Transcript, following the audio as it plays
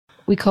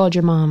We called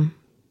your mom.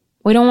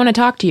 We don't want to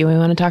talk to you. We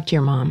want to talk to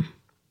your mom.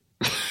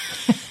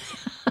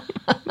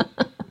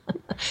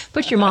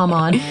 Put your mom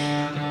on.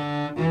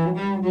 I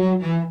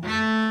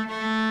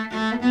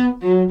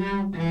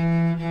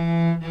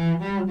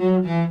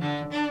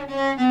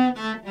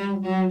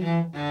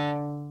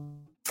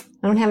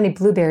don't have any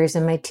blueberries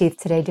in my teeth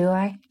today, do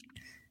I?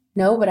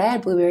 No, but I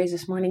had blueberries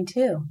this morning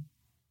too.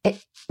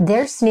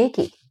 They're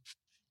sneaky.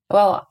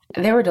 Well,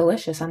 they were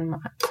delicious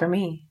for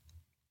me.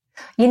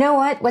 You know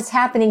what? What's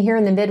happening here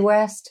in the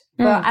Midwest?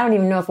 Well, I don't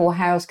even know if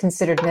Ohio's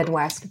considered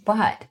Midwest,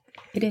 but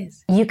it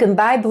is. You can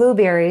buy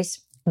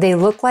blueberries. They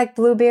look like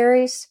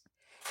blueberries.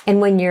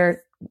 And when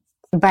you're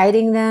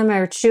biting them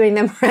or chewing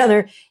them,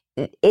 rather,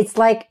 it's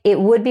like it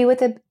would be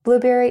with a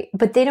blueberry,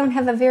 but they don't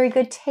have a very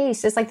good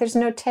taste. It's like there's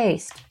no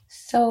taste.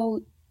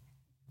 So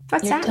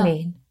what's that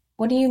mean?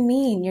 What do you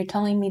mean? You're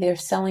telling me they're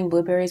selling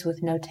blueberries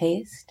with no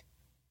taste?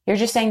 You're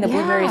just saying the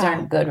blueberries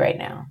aren't good right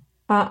now.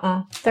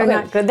 They're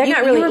not good. They're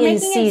not really in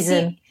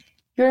season.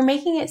 You were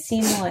making it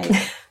seem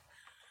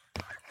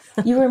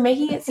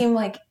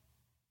like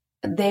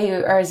they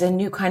are as a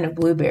new kind of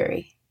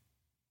blueberry.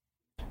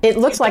 It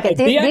looks like it.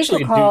 These were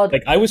called.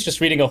 I was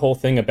just reading a whole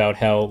thing about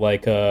how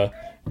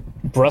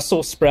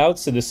Brussels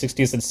sprouts in the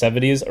 60s and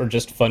 70s are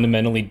just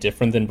fundamentally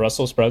different than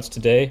Brussels sprouts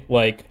today.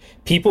 Like,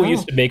 people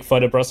used to make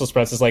fun of Brussels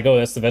sprouts as like, oh,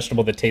 that's the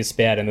vegetable that tastes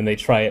bad, and then they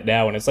try it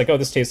now and it's like, oh,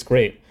 this tastes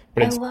great.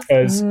 But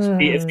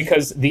it's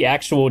because the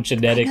actual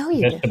genetic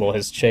vegetable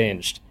has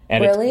changed.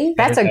 And really?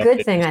 That's a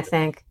good thing, I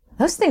think.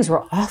 Those things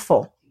were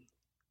awful.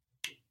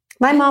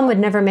 My mom would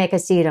never make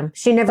us eat them.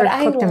 She never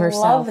cooked them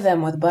herself. I love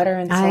them with butter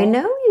and salt. I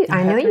know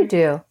you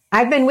do.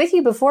 I've been with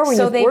you before when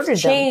you ordered them. So they've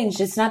changed.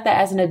 It's not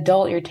that as an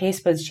adult your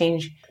taste buds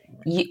change.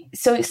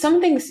 So some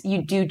things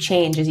you do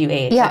change as you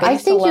age. Yeah, I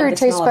think your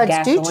taste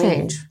buds do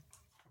change.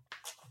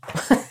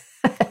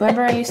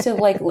 Remember I used to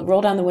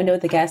roll down the window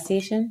at the gas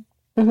station?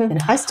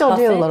 Mm-hmm. I still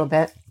do a little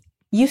bit.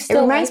 It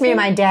reminds me of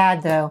my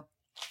dad, though.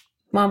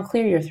 Mom,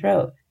 clear your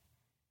throat.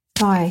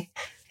 Why?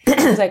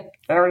 He's like,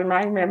 that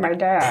reminds me of my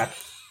dad.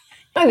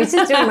 I was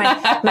just doing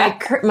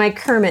my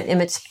Kermit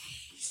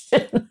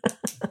imitation.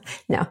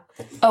 No.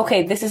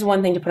 Okay, this is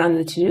one thing to put on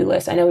the to-do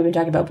list. I know we've been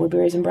talking about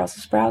blueberries and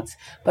Brussels sprouts,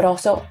 but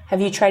also,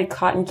 have you tried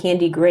cotton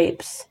candy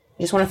grapes?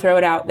 I just want to throw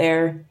it out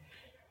there.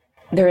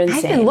 They're insane.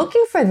 I've been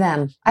looking for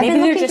them. Maybe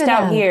they're just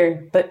out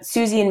here, but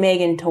Susie and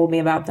Megan told me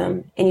about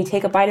them. And you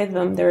take a bite of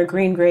them, they're a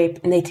green grape,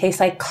 and they taste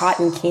like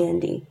cotton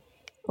candy.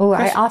 Oh,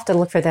 I'll have to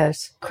look for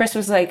those. Chris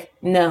was like,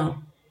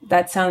 no,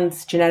 that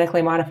sounds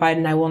genetically modified,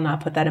 and I will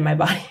not put that in my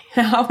body.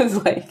 I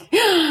was like,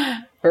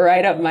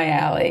 right up my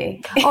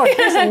alley. Oh,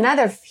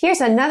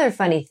 here's another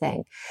funny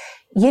thing.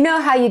 You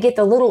know how you get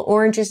the little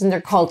oranges, and they're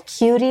called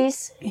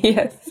cuties?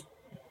 Yes.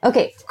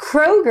 Okay,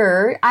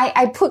 Kroger,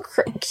 I put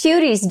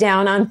cuties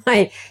down on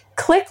my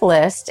click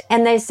list,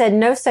 and they said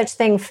no such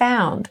thing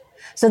found.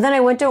 So then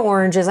I went to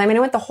oranges. I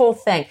went the whole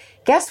thing.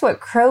 Guess what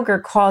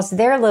Kroger calls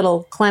their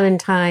little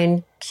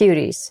clementine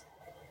cuties?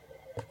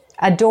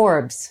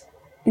 Adorbs.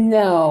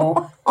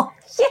 No. Oh,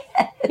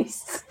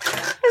 yes.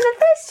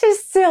 That's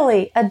just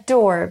silly.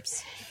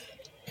 Adorbs.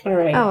 All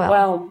right.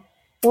 Oh,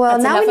 well,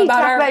 now we need to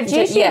talk about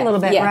Gigi a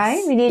little bit,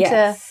 right? We need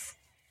to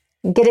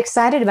get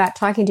excited about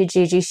talking to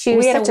Gigi. She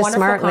was such a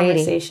smart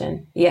lady.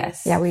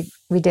 Yes. Yeah,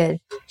 we did.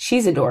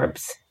 She's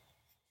adorbs.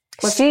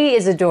 She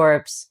is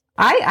adorbs.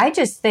 I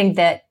just think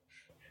that,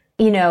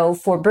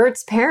 for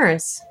Bert's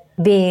parents,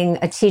 being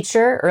a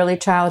teacher, early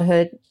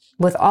childhood,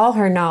 with all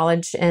her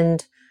knowledge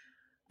and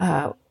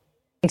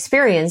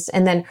experience,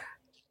 and then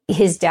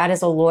his dad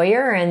is a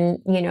lawyer, and,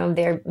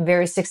 they're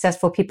very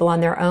successful people on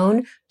their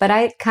own. But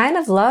I kind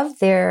of love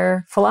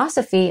their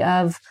philosophy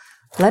of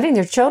letting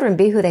their children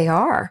be who they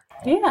are.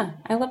 Yeah,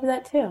 I love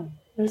that too.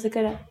 It was a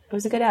good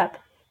app.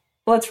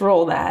 Let's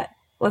roll that.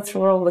 Let's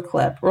roll the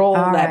clip. Roll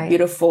that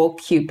beautiful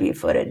Cupid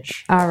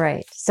footage. All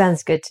right.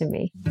 Sounds good to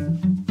me.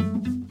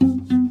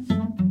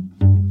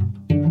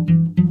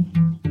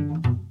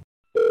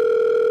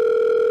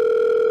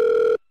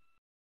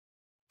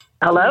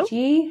 Hello?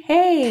 Gigi?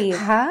 Hey.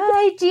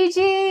 Hi,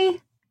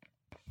 Gigi.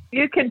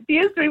 You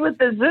confused me with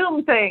the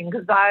Zoom thing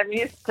because I'm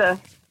used to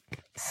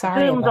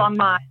Zooms on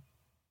mine.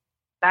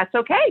 That's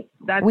okay.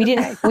 We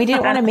didn't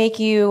want to make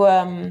you,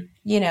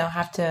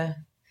 have to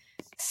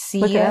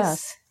see Look at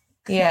us.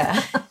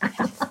 Yeah.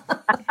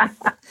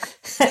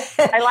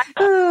 I like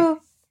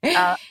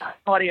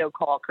audio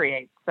call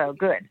creates, so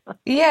good.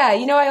 Yeah,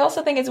 I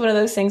also think it's one of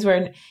those things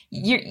where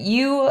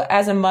you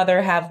as a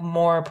mother have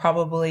more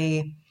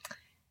probably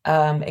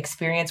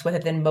experience with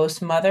it than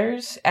most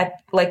mothers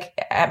at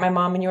my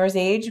mom and yours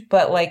age,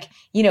 but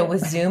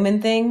with Zoom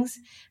and things,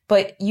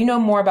 but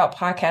more about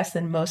podcasts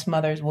than most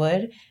mothers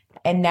would.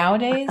 And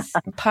nowadays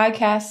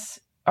podcasts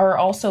are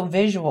also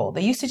visual.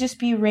 They used to just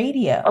be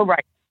radio. Oh,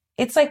 right.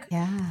 It's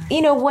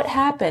what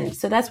happened.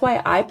 So that's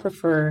why I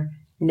prefer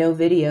no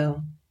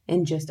video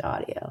and just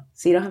audio.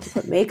 So you don't have to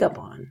put makeup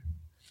on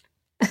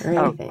or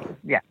anything. Oh,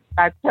 yeah,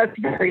 that's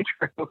very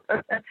true.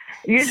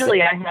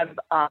 Usually I have,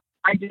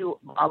 I do,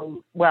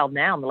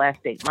 now in the last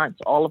 8 months,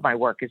 all of my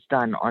work is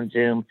done on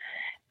Zoom.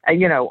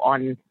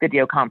 on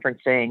video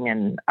conferencing,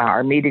 and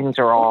our meetings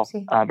are all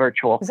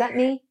virtual. Is that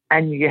me?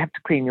 And you have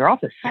to clean your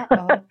office,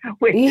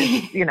 which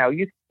is,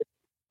 you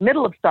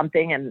middle of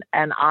something. And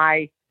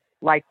I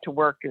like to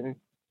work in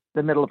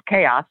the middle of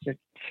chaos.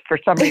 For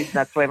some reason,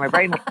 that's the way my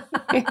brain works.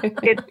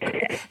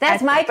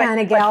 That's my kind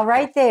of gal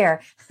right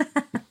there.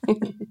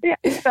 Yeah.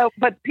 So,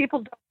 but people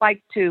don't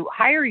like to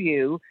hire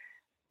you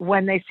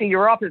when they see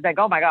your office. They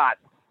go, "Oh my God,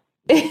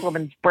 this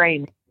woman's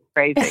brain is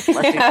crazy."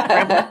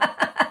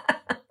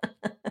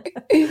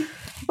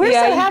 We're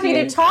so happy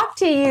to talk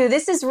to you.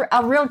 This is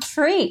a real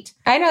treat.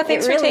 I know.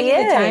 Thanks for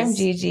taking the time,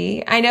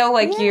 Gigi. I know,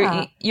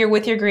 you're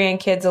with your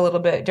grandkids a little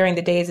bit during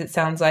the days, it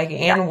sounds like,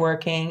 and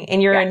working.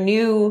 And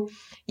you're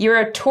you're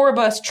a tour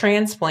bus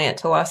transplant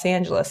to Los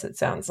Angeles, it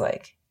sounds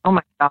like. Oh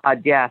my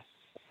God, yes.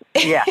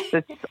 Yes.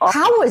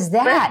 How was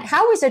that?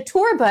 How was a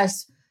tour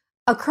bus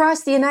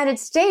across the United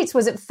States?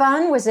 Was it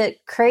fun? Was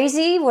it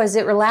crazy? Was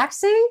it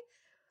relaxing?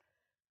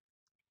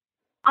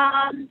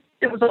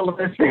 It was all of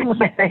those things,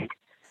 I think.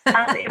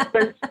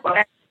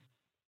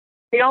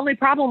 The only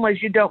problem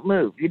was you don't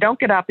move. You don't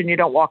get up and you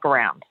don't walk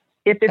around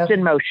if it's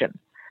in motion,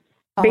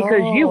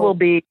 because you will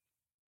be in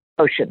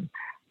motion.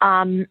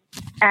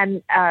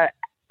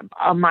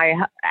 My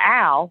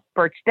Al,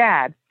 Bert's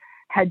dad,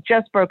 had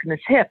just broken his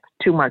hip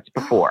 2 months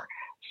before.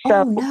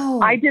 So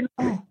I didn't,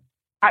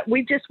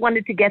 we just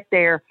wanted to get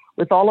there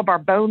with all of our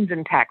bones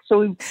intact.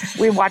 So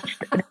we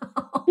watched,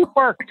 he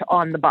worked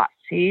on the bus.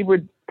 He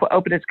would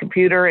open his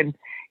computer and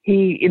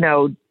he,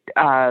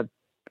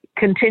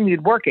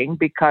 continued working,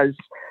 because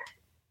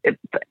 8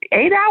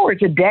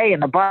 hours a day in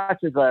the bus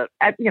is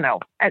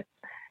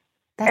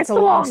it's a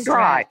long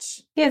drive.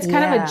 Yeah, it's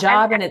kind of a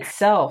job in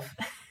itself.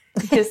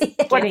 Just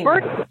what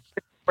Bert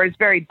is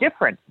very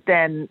different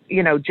than,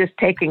 just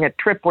taking a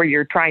trip where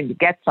you're trying to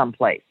get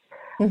someplace.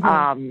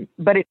 Mm-hmm.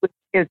 But it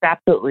was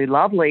absolutely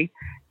lovely.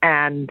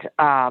 And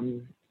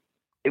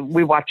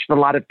we watched a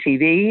lot of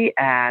TV,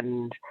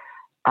 and,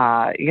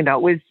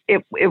 it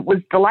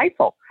was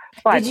delightful.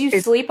 But did you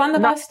sleep on the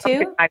bus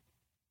too?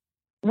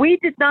 We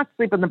did not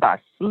sleep on the bus.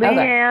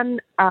 Leanne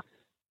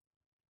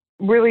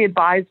really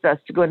advised us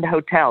to go into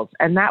hotels,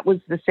 and that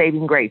was the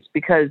saving grace,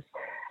 because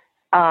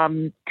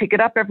to get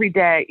up every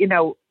day,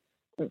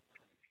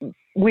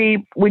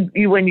 when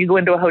you go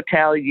into a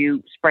hotel,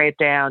 you spray it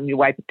down, you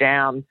wipe it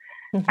down,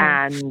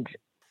 and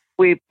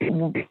but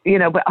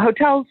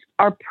hotels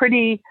are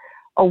pretty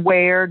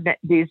aware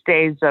these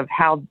days of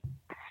how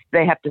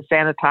they have to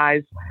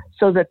sanitize,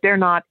 so that they're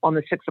not on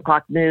the 6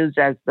 o'clock news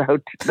as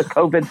the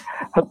COVID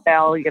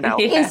hotel,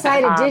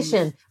 Inside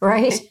Edition,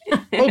 right?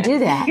 They do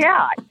that.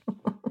 Yeah.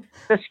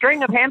 The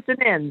string of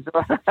Hampton Inns.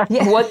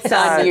 What's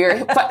on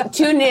your,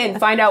 tune in,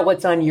 find out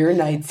what's on your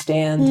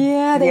nightstand.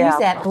 Yeah, they use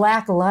that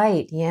black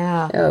light.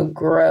 Yeah. Oh,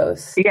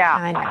 gross. Yeah.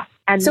 I know.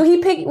 And so he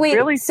picked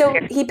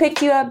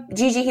you up,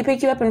 Gigi, he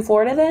picked you up in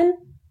Florida then?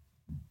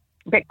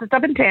 Picked us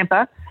up in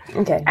Tampa.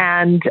 Okay.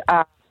 And,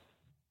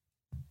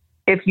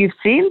 if you've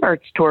seen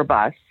Bert's tour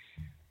bus,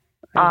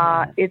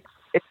 it's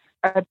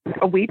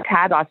a wee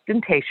tad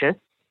ostentatious.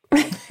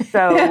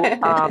 So,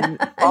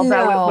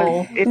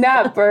 although it was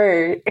not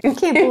Bert, I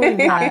can't believe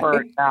not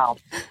Bert. No,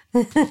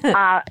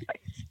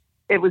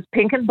 it was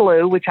pink and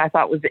blue, which I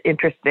thought was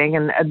interesting,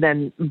 and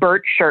then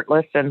Bert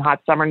shirtless and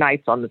Hot Summer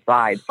Nights on the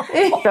side.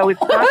 So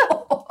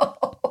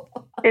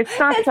it's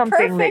not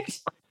something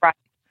perfect. that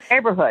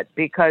neighborhood,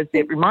 because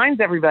it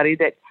reminds everybody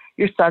that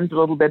your son's a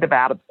little bit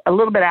out of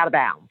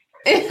bounds.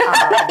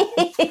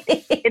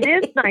 It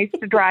is nice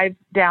to drive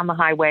down the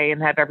highway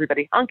and have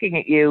everybody honking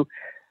at you.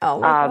 Oh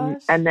my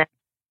gosh. And then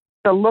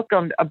the look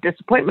of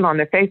disappointment on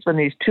their face when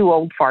these two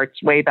old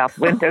farts wave out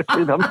the window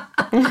to them.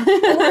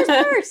 Where's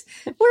Bert?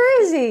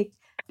 Where is he?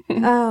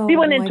 Oh, he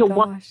went into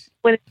one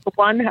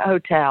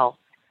hotel,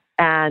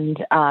 and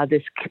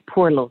this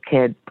poor little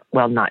kid,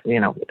 well, not,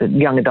 a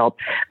young adult,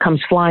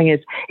 comes flying.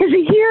 Is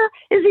he here?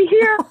 Is he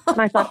here?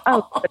 And I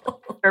thought,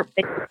 they're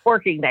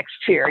working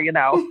next year,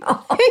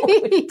 Oh,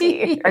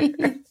 dear.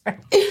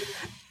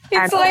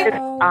 It's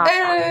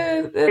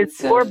his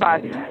tour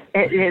bus,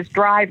 his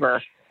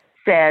driver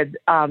said,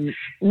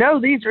 no,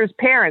 these are his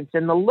parents.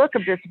 And the look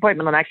of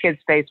disappointment on that kid's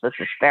face was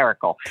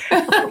hysterical.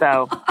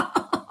 So,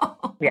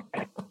 yeah.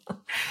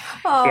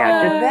 Oh,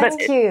 that's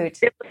cute.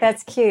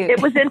 That's cute.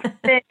 It was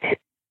interesting.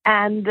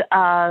 And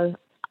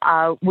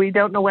we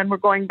don't know when we're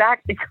going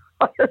back,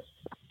 because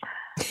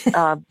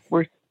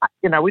we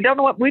don't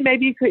know what, we may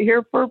be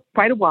here for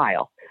quite a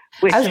while.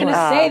 I was going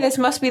to say, this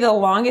must be the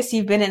longest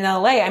you've been in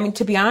LA. I mean,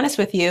 to be honest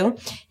with you,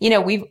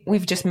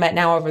 we've just met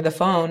now over the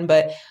phone,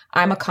 but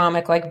I'm a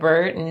comic like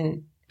Bert,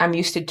 and I'm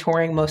used to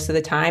touring most of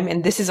the time.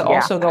 And this is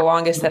also the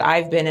longest that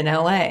I've been in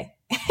LA.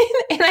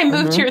 And I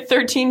moved here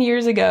 13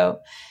 years ago.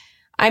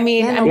 I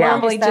mean, I'm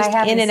normally just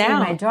in and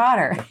out. My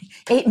daughter,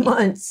 8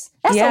 months.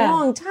 That's a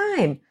long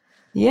time.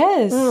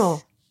 Yes.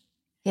 Oh.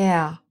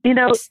 Yeah.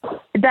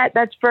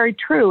 That's very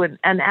true.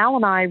 And Al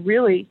and I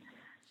really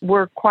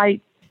were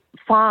quite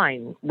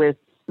fine with,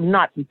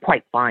 not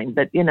quite fine,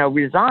 but,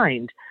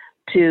 resigned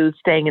to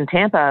staying in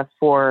Tampa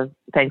for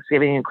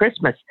Thanksgiving and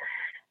Christmas.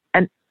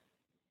 And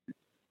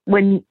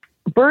when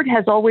Bert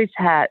has always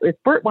had, if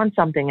Bert wants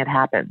something, it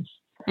happens.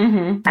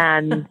 Mm-hmm.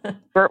 And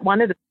Bert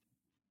wanted it.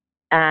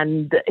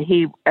 And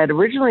he had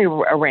originally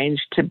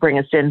arranged to bring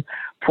us in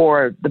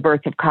for the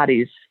birth of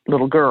Cotty's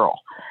little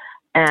girl.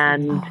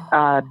 And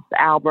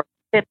Albert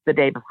hit the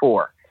day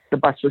before the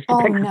bus was to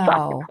pick us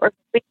up, or the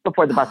week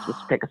before the bus was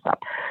to pick us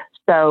up.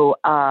 So,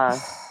 oh my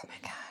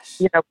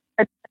gosh. you know,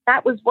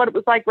 that was what it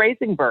was like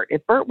raising Bert.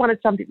 If Bert wanted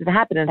something to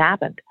happen, it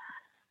happened.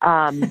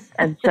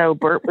 And so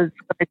Bert was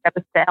going to get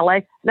us to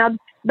LA. Now,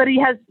 but he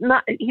has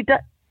not, he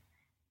does.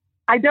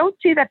 I don't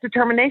see that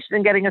determination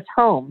in getting us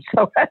home.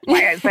 So that's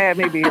why I say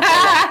maybe.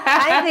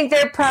 I think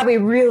they're probably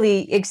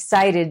really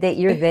excited that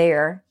you're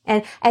there.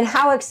 And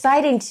how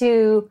exciting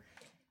to,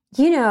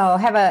 you know,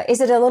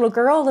 is it a little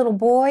girl, a little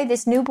boy,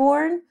 this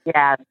newborn?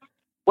 Yeah.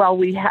 Well,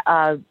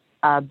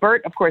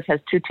 Bert, of course, has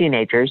two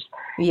teenagers.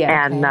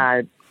 Yeah.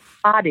 And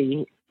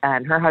Cotty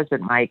and her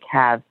husband, Mike,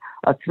 have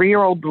a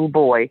 3-year-old little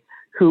boy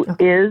who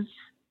is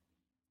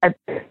and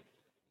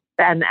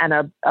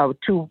a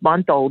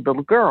 2-month-old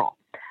little girl.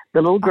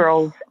 The little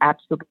girl's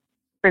absolutely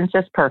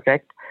princess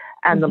perfect.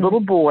 And the little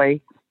boy,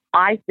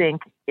 I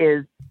think,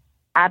 is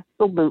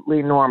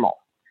absolutely normal.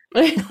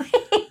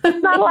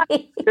 It's not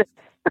like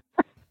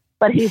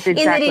but he's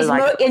exactly he's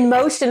like in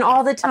motion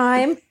all the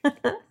time.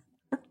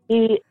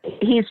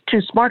 He's too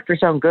smart for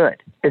his own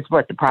good, is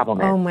what the problem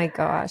is. Oh my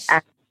gosh.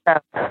 And,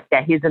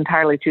 yeah, he's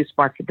entirely too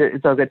smart for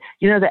his own good.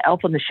 You know the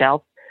Elf on the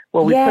Shelf?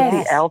 Well, we put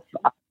the elf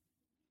up,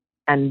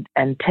 and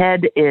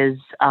Ted is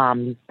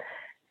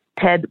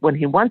Ted, when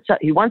he wants what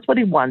he wants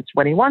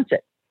when he wants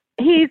it.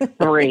 He's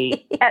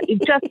 3. He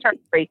just turned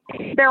 3.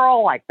 They're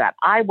all like that.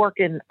 I work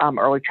in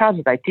early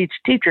childhood. I teach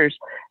teachers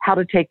how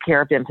to take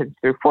care of infants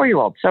through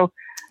 4-year-olds. So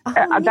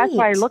that's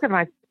why I look at him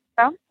and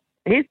I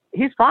say,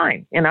 he's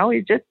fine. You know,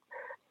 he's too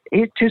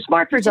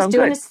smart for his own good. Just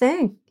doing his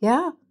thing.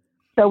 Yeah.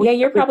 So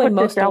you're probably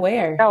most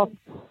aware.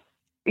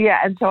 Yeah,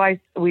 and so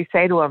we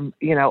say to him,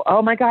 you know,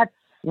 oh my God,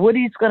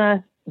 Woody's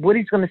gonna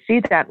see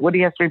that.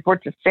 Woody has to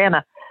report to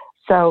Santa.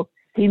 So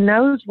he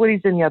knows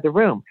Woody's in the other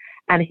room,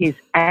 and he's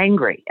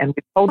angry. And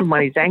we told him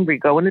when he's angry,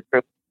 go in his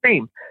room,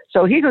 scream.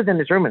 So he goes in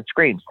his room and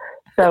screams.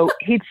 So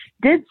he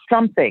did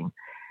something,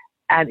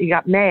 and he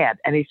got mad,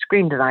 and he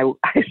screamed. And I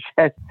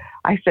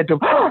said to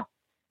him, oh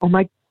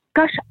my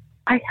gosh,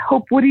 I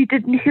hope Woody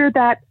didn't hear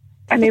that.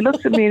 And he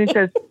looks at me and he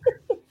says,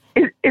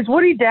 is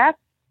Woody deaf?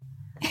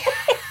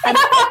 And,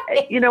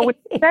 you know, when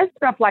he says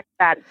stuff like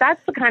that,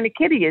 that's the kind of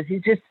kid he is.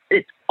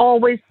 It's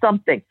always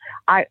something.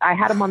 I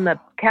had him on the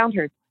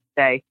counter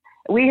today.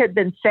 We had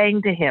been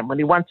saying to him when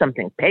he wants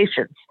something,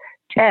 patience,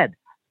 Ted,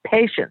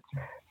 patience.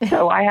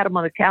 So I had him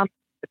on the counter.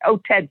 Oh,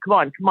 Ted,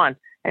 come on.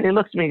 And he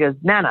looks at me and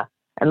goes, Nana.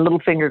 And little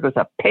finger goes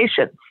up,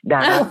 patience,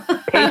 Nana,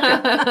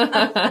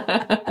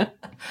 patience.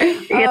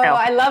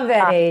 I love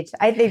that age.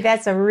 I think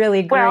that's a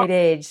really great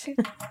age.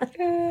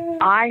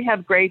 I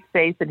have great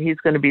faith that he's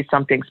going to be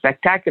something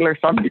spectacular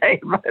someday.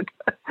 But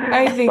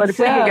I think if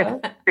we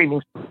could get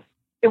streaming,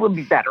 it would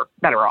be better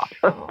off.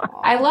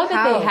 I love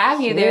that they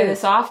have you there cute.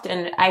 this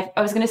often. I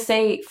was going to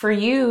say, for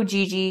you,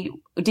 Gigi,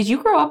 did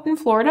you grow up in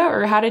Florida,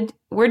 or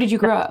where did you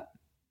grow up?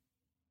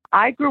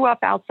 I grew up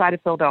outside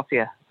of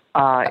Philadelphia,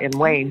 in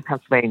Wayne,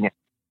 Pennsylvania.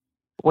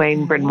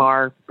 Wayne, Bryn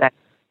Mawr, it's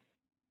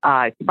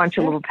a bunch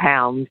of little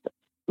towns.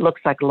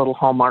 Looks like a little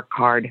Hallmark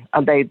card.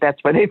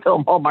 That's where they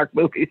film Hallmark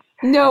movies.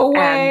 No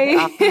way.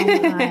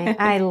 And,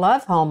 I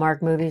love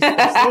Hallmark movies.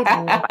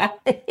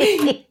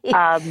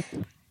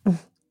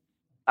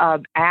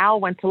 Al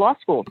went to law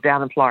school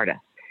down in Florida.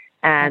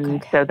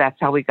 And so that's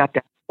how we got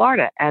down to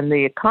Florida. And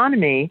the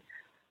economy,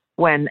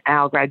 when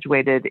Al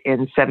graduated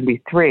in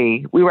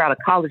 73, we were out of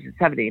college in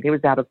 70, and he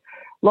was out of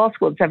law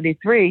school in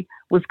 73,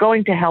 was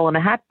going to hell in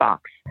a hat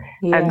box.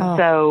 Yeah. And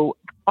so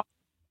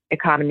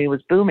economy was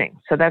booming.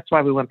 So that's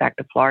why we went back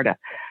to Florida.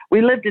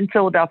 We lived in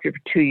Philadelphia for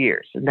 2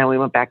 years, and then we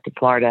went back to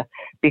Florida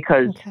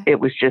because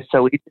it was just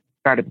so easy to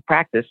start the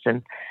practice.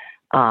 And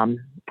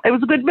it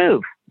was a good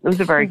move. It was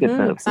a very good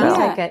move. Sounds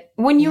like it.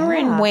 When you were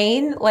in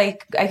Wayne,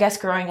 like, I guess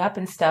growing up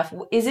and stuff,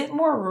 is it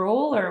more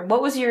rural, or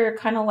what was your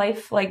kind of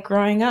life like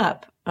growing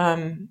up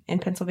in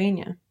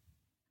Pennsylvania?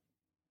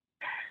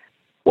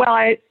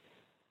 Well,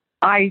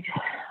 I'm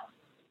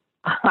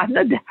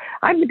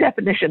the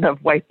definition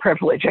of white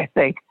privilege, I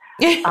think.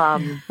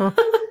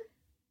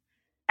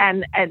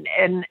 And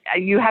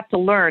you have to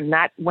learn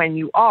that when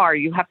you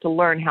have to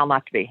learn how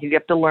not to be. You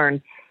have to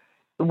learn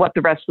what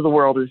the rest of the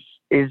world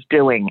is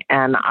doing.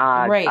 And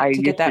I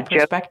to get that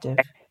perspective.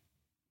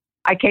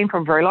 I came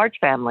from a very large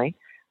family.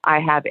 I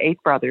have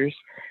 8 brothers,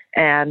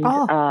 and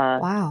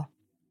wow.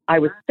 I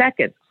was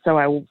second. So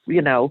it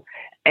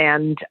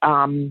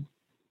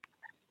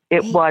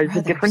was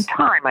a different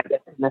time, I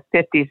guess, in the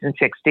 50s and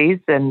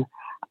 60s. And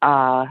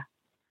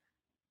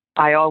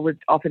I always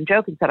often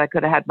joke and said I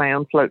could have had my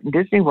own float in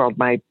Disney World.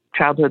 My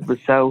childhood was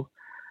so,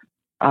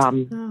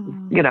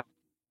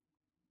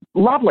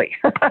 lovely.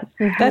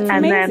 That's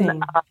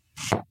amazing.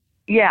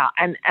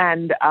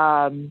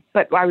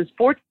 But I was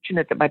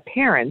fortunate that my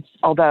parents,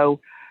 although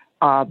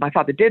my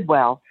father did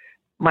well,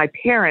 my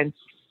parents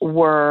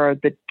were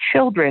the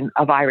children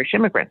of Irish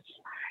immigrants.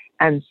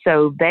 And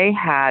so they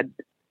had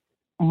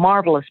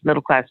marvelous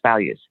middle-class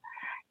values.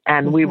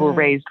 And we were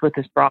raised with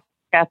this strong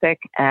ethic,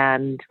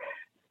 and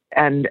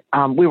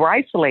we were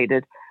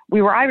isolated.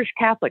 We were Irish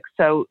Catholics.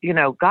 So,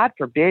 God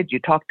forbid you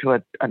talk to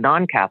a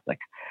non-Catholic.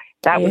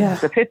 That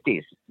was the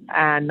 50s.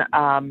 And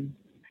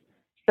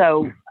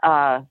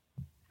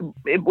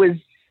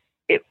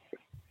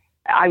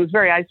I was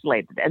very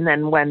isolated. And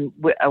then when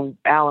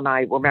Al and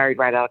I were married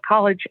right out of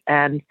college,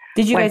 and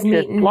did you guys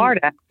meet in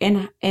Florida?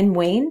 In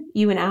Wayne,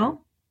 you and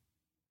Al?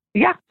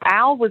 Yeah,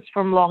 Al was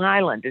from Long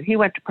Island, and he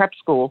went to prep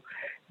school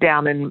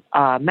down in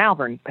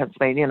Malvern,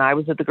 Pennsylvania, and I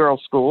was at the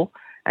girls' school,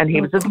 and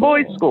he was at the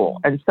boys' school.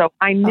 And so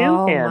I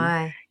knew him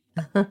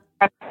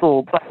at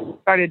school, but we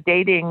started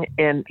dating,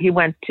 and he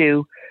went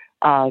to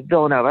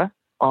Villanova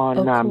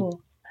on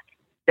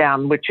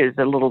down, which is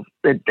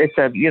it's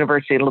a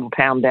university, a little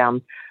town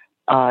down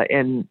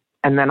and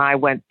then I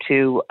went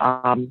to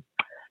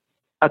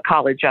a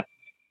college up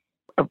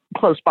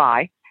close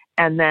by.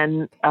 And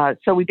then,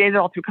 so we dated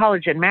all through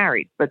college and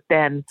married, but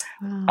then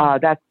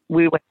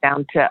we went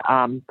down to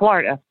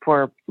Florida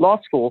for law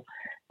school.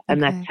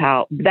 And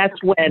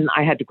that's when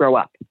I had to grow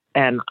up.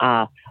 And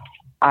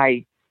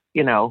it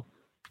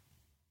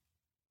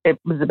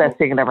was the best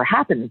thing that ever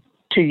happened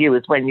to you,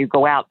 is when you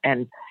go out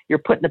and you're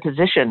put in a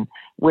position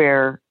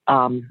where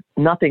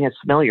nothing is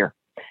familiar,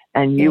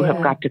 and you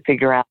have got to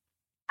figure out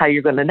how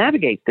you're going to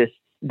navigate this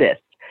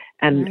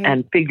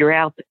and figure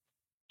out,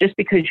 just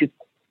because you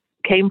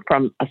came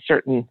from a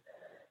certain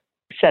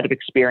set of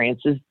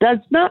experiences does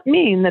not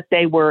mean that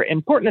they were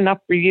important enough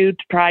for you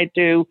to try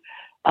to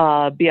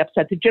be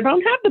upset that you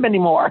don't have them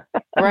anymore.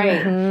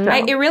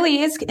 Right. It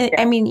really is.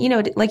 I mean,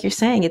 like you're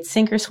saying, it's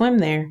sink or swim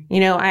there.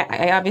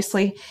 I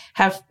obviously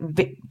have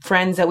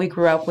friends that we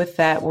grew up with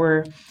that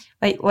were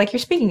like you're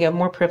speaking of,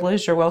 more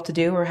privileged or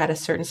well-to-do, or had a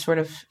certain sort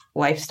of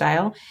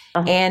lifestyle.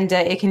 And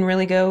it can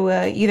really go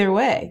either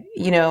way,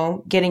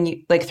 getting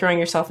you, throwing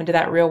yourself into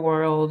that real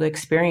world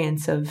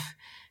experience of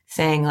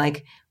saying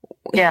I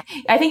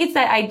think it's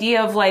that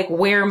idea of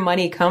where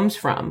money comes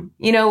from,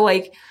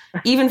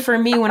 even for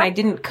me, when I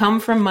didn't come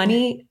from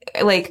money,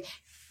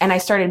 and I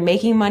started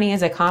making money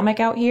as a comic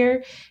out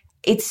here,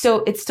 it's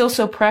still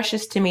so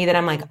precious to me that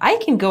I'm I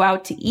can go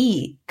out to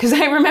eat, because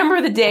I remember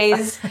the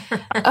days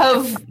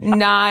of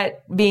not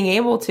being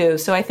able to.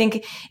 So I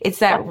think it's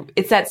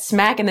that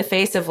smack in the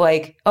face of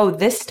oh,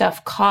 this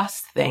stuff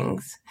costs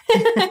things.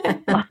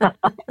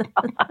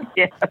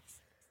 Yes.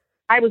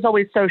 I was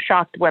always so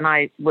shocked when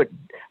I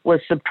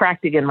was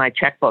subtracting in my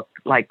checkbook.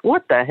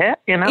 What the heck,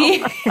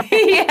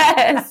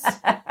 Yes,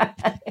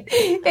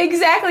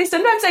 exactly.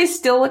 Sometimes I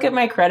still look at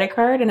my credit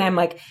card and I'm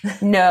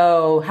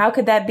no, how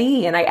could that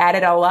be? And I add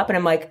it all up and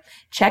I'm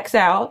checks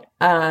out.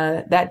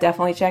 That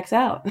definitely checks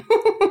out.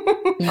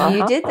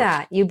 You did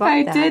that. You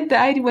bought that. I did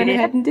that. I went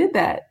ahead and did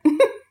that.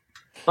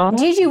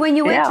 Did you, when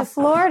you went to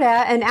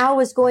Florida and Al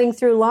was going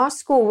through law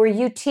school, were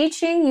you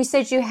teaching? You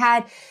said you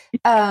had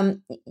a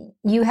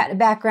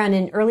background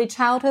in early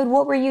childhood.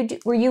 What were you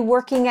were you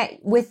working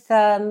with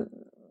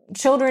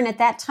children at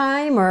that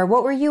time, or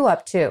what were you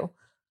up to?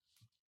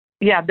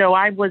 Yeah, no,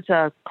 I was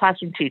a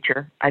classroom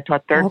teacher. I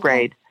taught third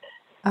grade.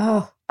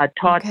 Oh, I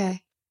taught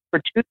for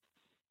 2 years,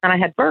 and I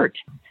had Bert.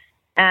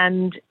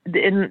 And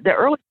in the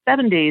early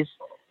 70s,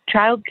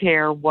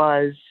 childcare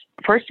was,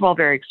 first of all,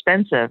 very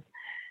expensive.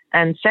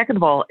 And second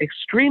of all,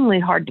 extremely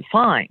hard to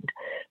find,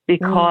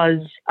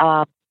 because,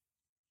 and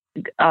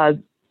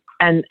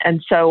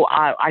so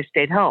I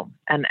stayed home,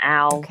 and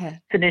Al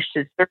finished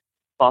his third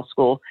law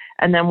school.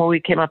 And then when we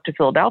came up to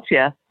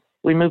Philadelphia,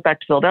 we moved back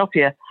to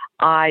Philadelphia,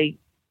 I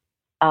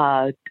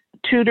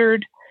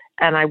tutored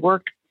and I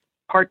worked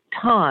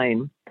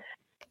part-time,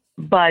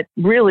 but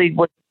really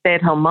was a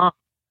stay-at-home mom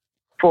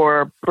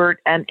for Bert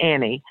and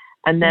Annie.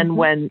 And then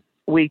when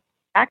we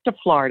back to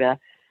Florida,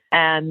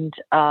 and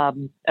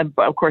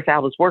of course,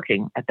 Al was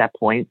working at that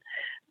point.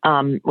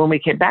 When we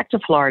came back to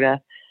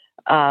Florida,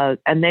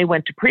 and they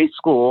went to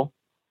preschool,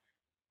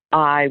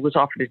 I was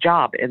offered a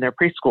job in their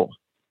preschool,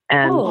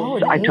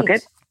 and I took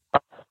it.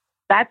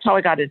 That's how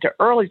I got into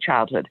early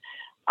childhood.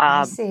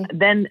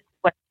 Then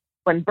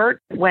when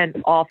Bert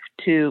and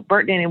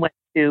Annie went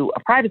to a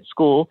private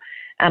school,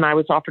 and I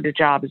was offered a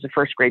job as a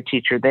first grade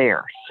teacher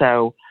there.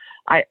 So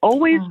I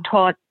always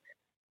taught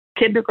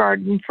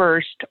kindergarten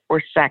first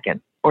or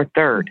second or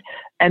third.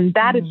 And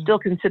that is still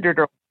considered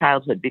early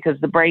childhood, because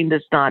the brain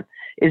is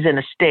in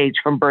a stage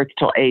from birth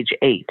till age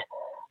 8.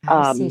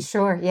 I see.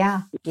 Sure.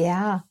 Yeah.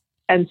 Yeah.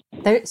 And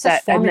they're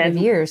such formative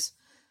years.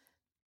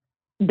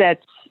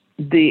 That's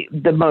the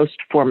most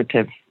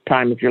formative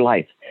time of your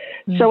life.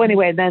 So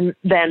anyway, then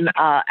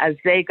as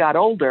they got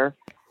older,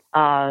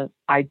 I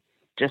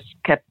just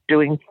kept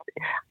doing.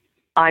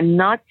 I'm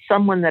not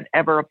someone that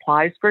ever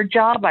applies for a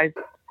job.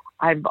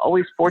 I'm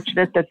always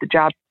fortunate that the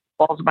job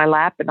falls in my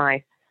lap, and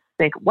I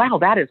think, wow,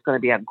 that is going to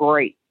be a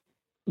great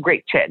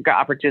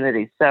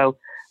opportunity. So,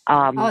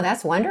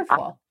 that's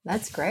wonderful.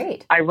 That's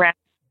great. I ran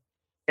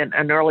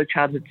an early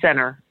childhood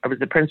center. I was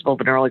the principal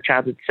of an early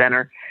childhood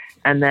center.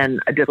 And then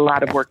I did a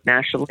lot of work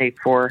nationally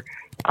for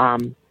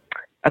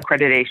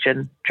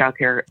accreditation,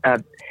 childcare.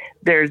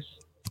 There's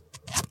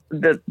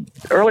the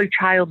early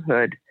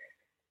childhood.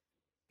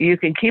 You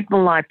can keep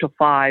them alive till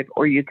 5,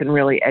 or you can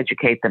really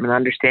educate them and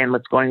understand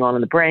what's going on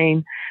in the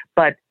brain.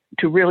 But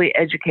to really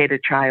educate a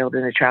child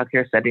in a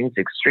childcare setting is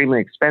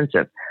extremely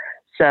expensive.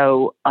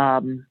 So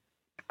I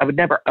would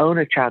never own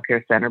a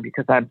childcare center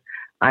because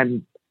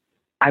I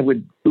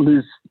would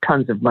lose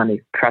tons of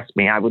money. Trust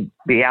me, I would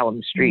be out on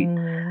the street.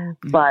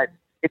 But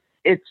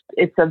it's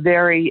a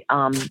very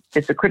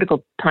it's a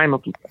critical time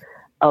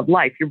of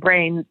life. Your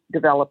brain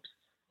develops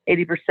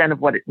 80%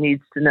 of what it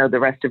needs to know the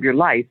rest of your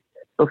life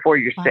before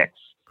you're 6.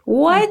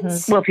 What?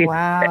 Well, if you,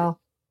 Wow.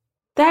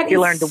 That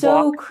you is learn to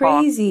so walk,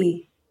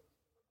 crazy.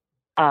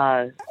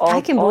 I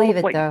can believe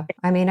it, though.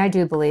 I mean, I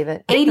do believe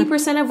it.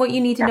 80% of what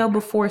you need to know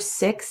before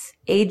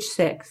age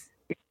 6.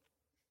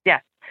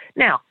 Yes.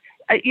 Now,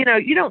 you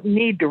don't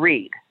need to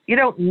read. You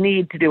don't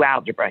need to do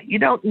algebra. You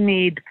don't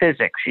need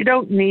physics.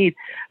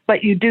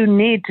 But you do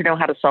need to know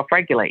how to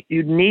self-regulate.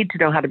 You need to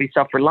know how to be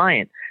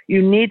self-reliant.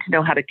 You need to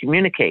know how to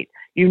communicate.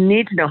 You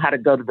need to know how to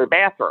go to the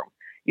bathroom.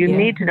 You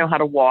need to know how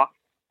to walk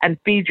and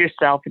feed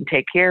yourself and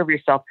take care of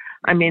yourself.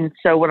 I mean,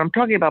 so when I'm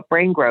talking about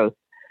brain growth,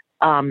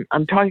 I'm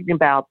talking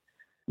about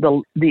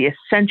the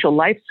essential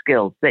life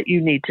skills that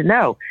you need to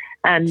know.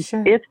 And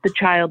if the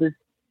child is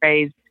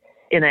raised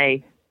in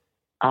a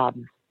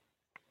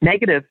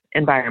negative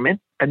environment,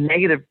 a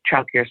negative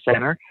childcare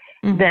center,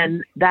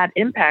 then that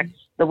impacts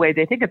the way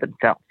they think of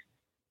themselves.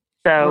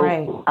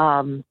 So,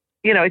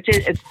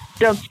 it's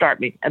don't start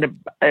me. And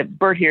a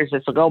Bert hears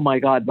this, like, oh my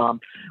God,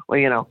 Mom.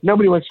 Well,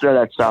 nobody wants to know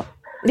that stuff.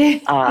 We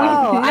do.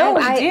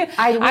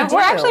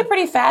 We're actually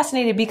pretty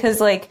fascinated because,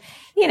 I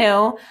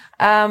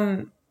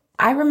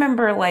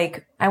remember,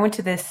 I went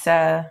to this,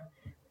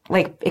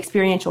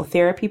 experiential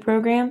therapy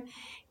program,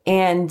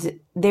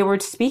 and they were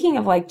speaking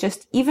of,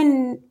 just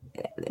even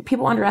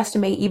people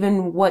underestimate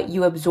even what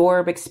you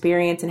absorb,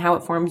 experience, and how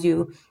it forms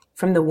you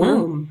from the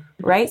womb,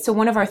 right? So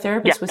one of our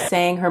therapists was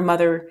saying her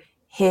mother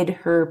hid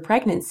her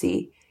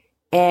pregnancy,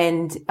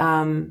 and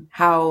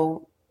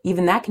how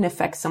even that can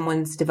affect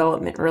someone's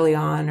development early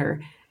on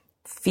or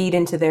feed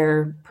into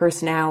their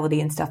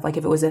personality and stuff. Like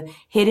if it was a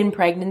hidden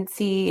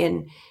pregnancy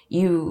and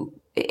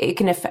it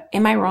can affect,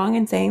 am I wrong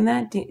in saying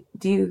that?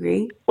 Do you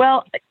agree?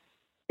 Well,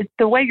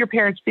 the way your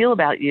parents feel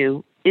about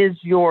you is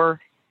your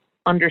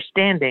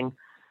understanding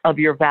of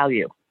your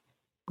value.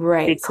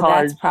 Right. Because, so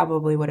that's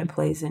probably what it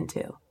plays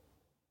into.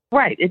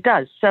 Right. It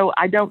does. So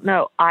I don't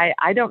know.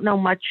 I don't know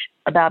much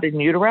about in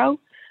utero.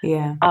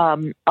 Yeah.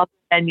 Other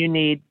than you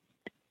need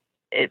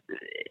it.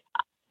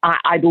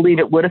 I believe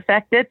it would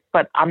affect it,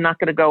 but I'm not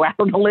going to go out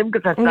on a limb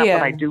because that's not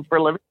what I do for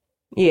a living.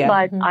 Yeah.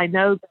 But I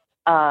know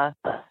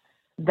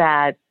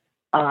that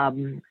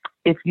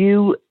if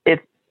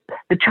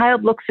the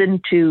child looks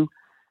into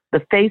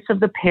the face of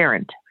the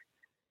parent,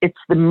 it's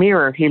the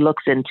mirror he or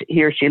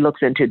she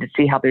looks into to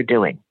see how they're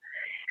doing.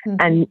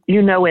 And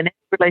in any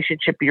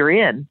relationship you're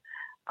in,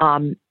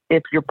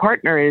 if your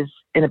partner is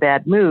in a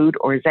bad mood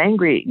or is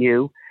angry at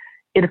you,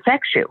 it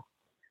affects you.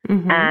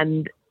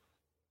 And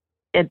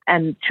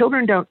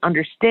children don't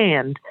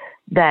understand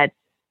that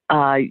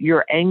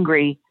you're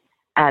angry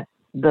at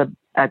the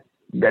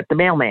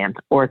mailman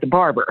or at the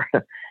barber.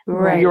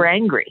 Right. You're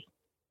angry.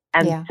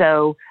 And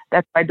so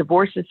that's why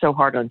divorce is so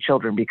hard on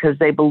children, because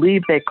they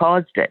believe they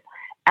caused it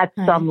at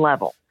some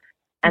level.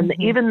 And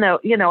even though,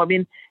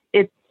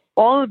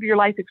 all of your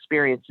life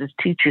experiences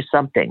teach you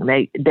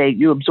something.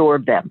 You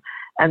absorb them.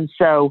 And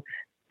so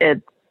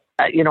in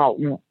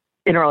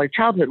early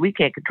childhood, we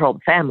can't control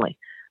the family,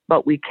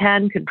 but we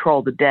can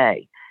control the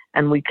day,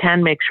 and we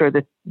can make sure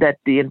that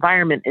the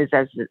environment is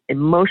as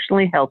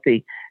emotionally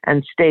healthy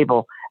and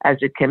stable as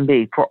it can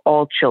be for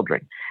all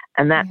children.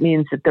 And that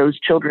means that those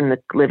children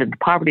that live in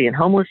poverty and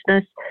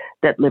homelessness,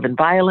 that live in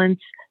violence,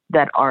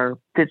 that are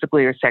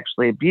physically or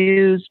sexually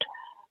abused,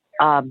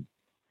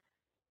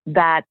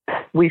 that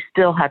we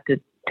still have to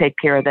take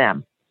care of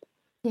them.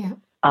 Yeah.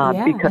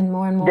 Because and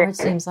more it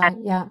seems like,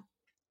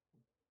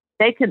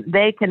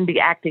 they can be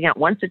acting out.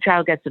 Once a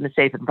child gets in a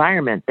safe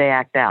environment, they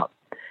act out.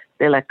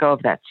 They let go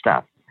of that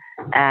stuff.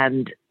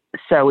 And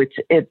so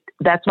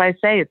that's why I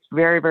say it's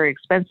very, very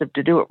expensive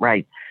to do it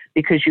right,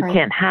 because you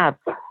can't have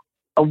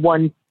a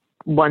one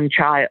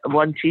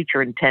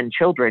teacher and 10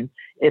 children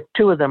if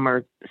 2 of them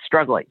are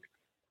struggling.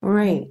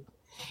 Right.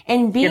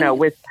 And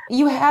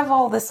you have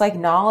all this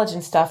knowledge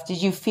and stuff.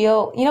 Did you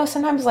feel,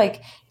 sometimes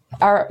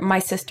my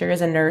sister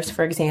is a nurse,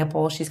 for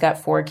example, she's got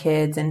 4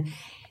 kids, and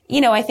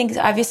I think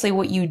obviously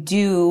what you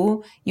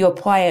do, you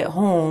apply at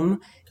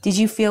home. Did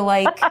you feel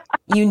like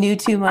you knew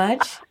too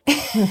much?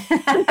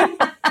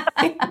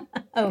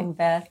 Oh,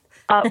 Beth.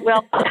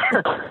 Well,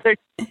 there's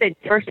 2 things.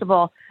 First of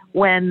all,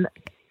 when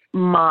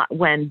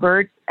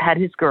Bert had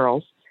his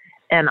girls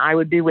and I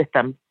would be with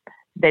them,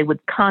 they would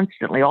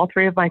constantly, all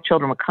 3 of my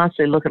children would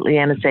constantly look at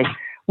Leanne and say,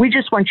 "We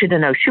just want you to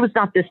know she was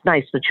not this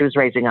nice when she was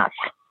raising us."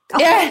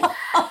 Yeah.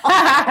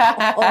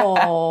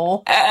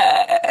 Oh,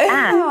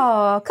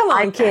 come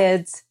on,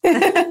 kids.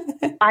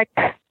 I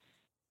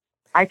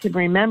can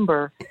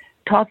remember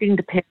talking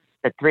to parents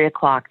at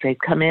 3:00. They'd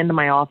come into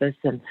my office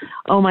and,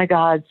 oh my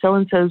God,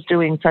 so-and-so's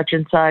doing such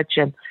and such.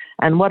 And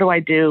what do I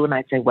do? And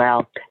I'd say,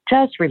 well,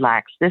 just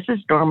relax. This is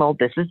normal.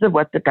 This is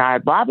what the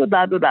diet, blah, blah,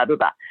 blah, blah, blah, blah,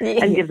 blah.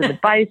 And give them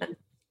advice.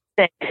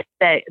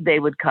 They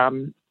would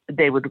come,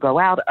 they would go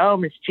out. Oh,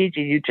 Miss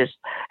Gigi,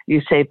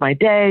 you saved my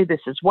day.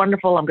 This is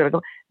wonderful. I'm going to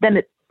go. Then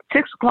at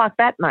 6:00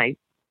 that night,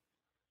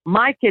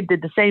 my kid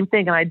did the same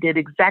thing, and I did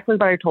exactly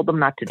what I told them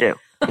not to do.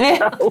 So,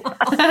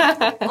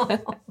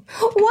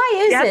 why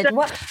is it?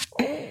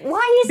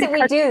 Why is it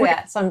we do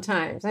that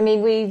sometimes? I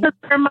mean, they're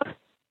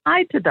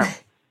tied to them.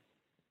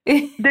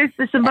 There's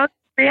this emotional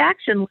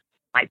reaction.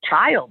 My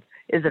child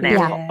is an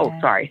animal. Yeah. Oh,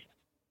 sorry.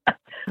 Yeah.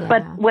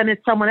 But when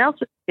it's someone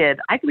else's kid,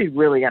 I can be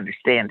really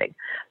understanding.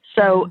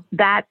 So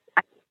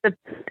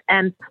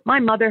and my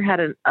mother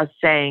had a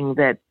saying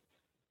that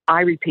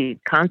I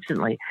repeat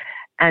constantly.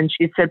 And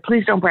she said,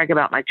 please don't brag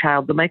about my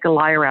child. They'll make a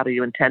liar out of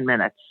you in 10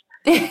 minutes.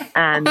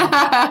 And,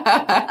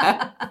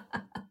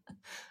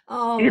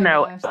 oh, you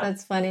know, gosh,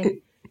 that's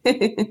funny.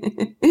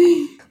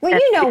 Well,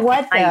 you know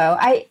what, though?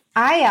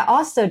 I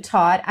also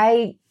taught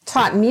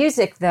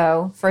music,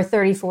 though, for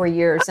 34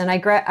 years. And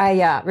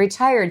I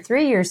retired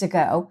 3 years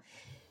ago.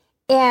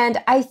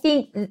 And I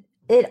think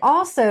it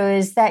also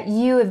is that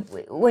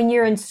when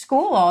you're in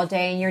school all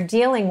day and you're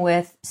dealing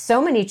with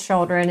so many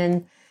children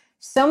and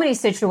so many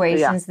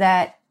situations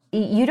that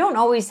you don't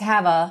always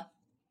have like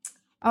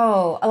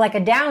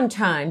a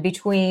downtime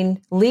between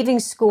leaving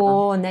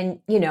school and then,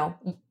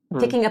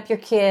 picking up your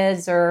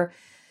kids or,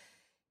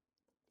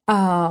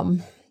 well,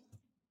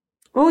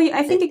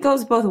 I think it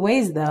goes both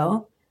ways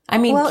though. I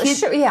mean,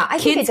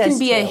 kids can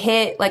be a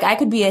hit. Like I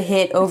could be a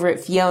hit over at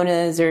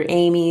Fiona's or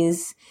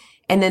Amy's.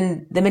 And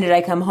then the minute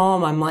I come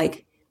home, I'm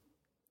like,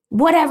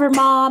 whatever,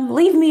 Mom,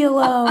 leave me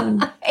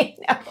alone. I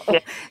know.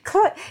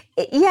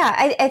 Yeah,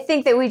 I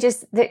think that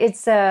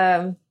it's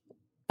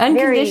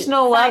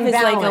unconditional love is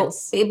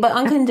balance. But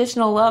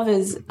unconditional love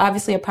is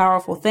obviously a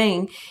powerful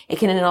thing. It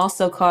can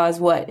also cause,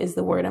 what is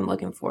the word I'm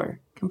looking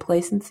for?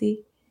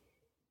 Complacency?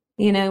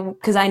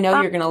 Because I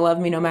know you're going to love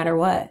me no matter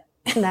what.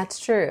 That's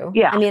true.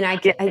 Yeah. I mean,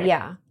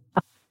 yeah.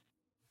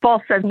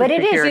 False sense But of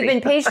it is. security. You've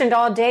been patient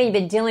all day. You've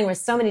been dealing with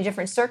so many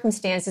different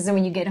circumstances. And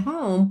when you get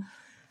home,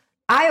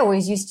 I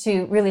always used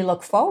to really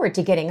look forward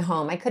to getting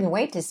home. I couldn't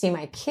wait to see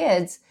my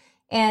kids.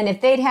 And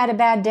if they'd had a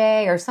bad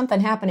day or something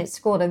happened at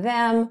school to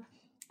them,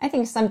 I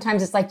think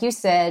sometimes it's like you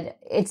said,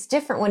 it's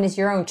different when it's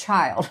your own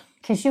child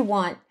because you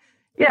want,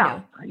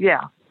 Yeah.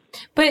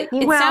 But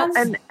it sounds...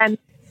 And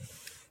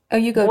oh,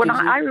 you go, when Gigi.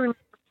 I remember,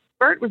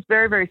 Bert was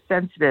very, very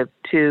sensitive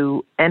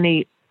to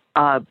any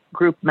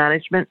group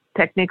management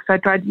techniques I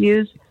tried to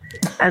use.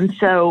 And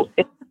so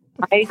if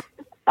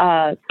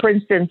for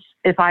instance,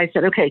 if I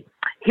said, okay,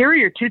 here are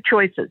your two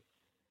choices.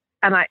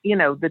 And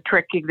the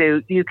trick you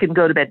do, you can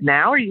go to bed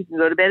now or you can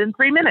go to bed in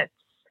 3 minutes.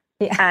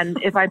 Yeah.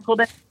 And if I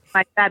pulled it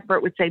like that,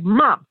 Bert would say,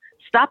 Mom,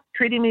 stop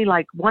treating me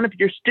like one of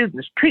your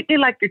students. Treat me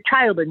like your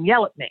child and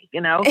yell at me,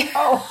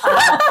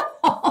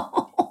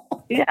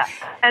 Yeah.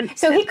 And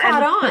so he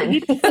caught on.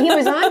 He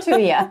was on to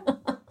you.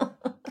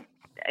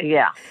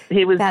 Yeah.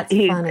 He was,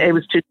 funny. It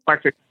was too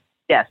smart for,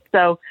 yes.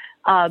 So,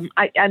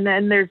 and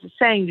then there's a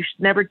saying, you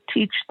should never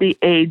teach the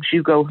age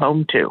you go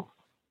home to.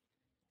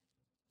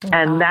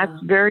 And that's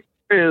very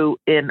true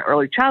in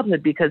early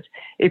childhood, because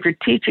if you're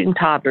teaching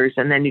toddlers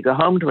and then you go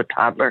home to a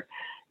toddler,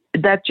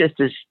 that just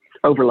is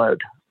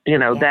overload,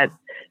 that.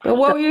 But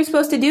what were you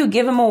supposed to do?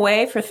 Give them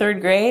away for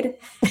third grade?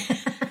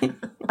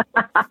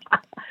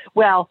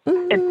 Well,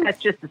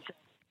 that's just, I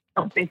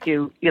don't think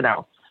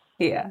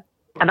Yeah.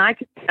 And I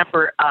can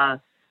remember, I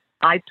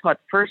taught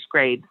first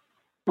grade.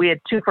 We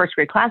had 2 first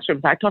grade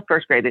classrooms. I taught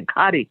first grade, and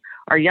Cotty,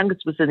 our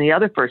youngest, was in the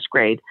other first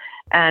grade.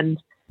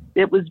 And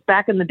it was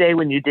back in the day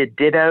when you did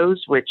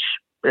dittos, which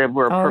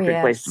were a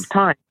perfect waste of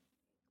time.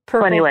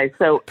 Purple, so anyway,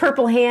 so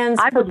purple hands,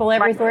 purple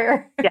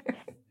everywhere.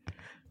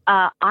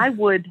 I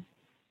would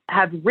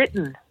have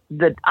written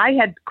I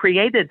had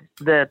created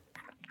the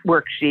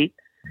worksheet,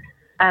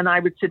 and I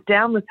would sit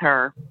down with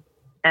her,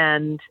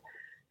 and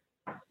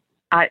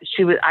I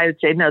would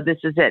say, no, this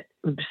is it.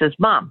 And she says,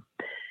 Mom,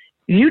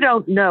 you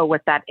don't know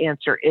what that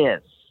answer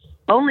is.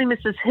 Only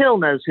Mrs. Hill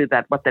knows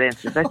what that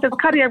answer is. I said,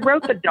 Cuddy, I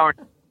wrote the darn.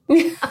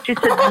 She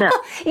said, no.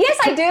 Yes,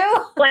 I do.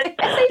 Yes,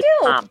 I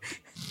do.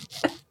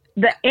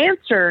 The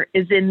answer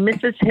is in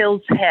Mrs.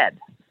 Hill's head.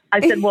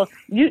 I said, well,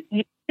 you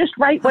just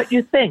write what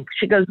you think.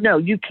 She goes, no,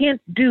 you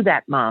can't do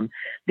that, Mom.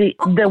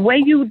 The way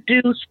you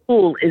do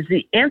school is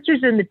the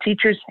answer's in the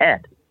teacher's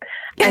head.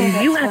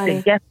 And you have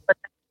to guess what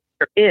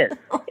the answer is.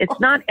 It's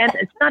not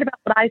about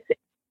what I think. It's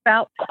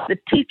about the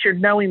teacher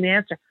knowing the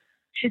answer.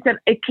 She said,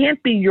 it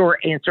can't be your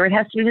answer. It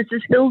has to be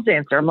Mrs. Hill's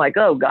answer. I'm like,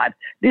 oh, God,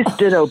 this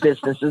ditto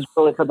business is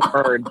really for the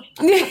birds.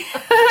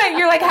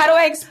 You're like, how do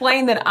I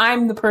explain that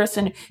I'm the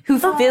person who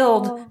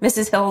filled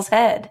Mrs. Hill's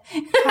head?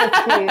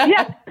 How cute.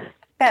 Yeah.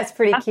 That's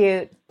pretty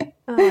cute.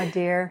 Oh,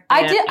 dear.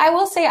 I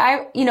will say,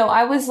 I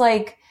was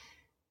like,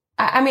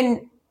 I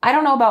mean, I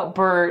don't know about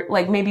Bert.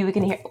 Like maybe we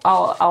can hear.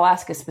 I'll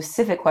ask a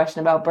specific question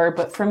about Bert.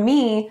 But for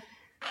me,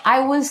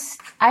 I'm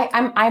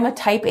a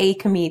type A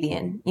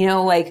comedian. You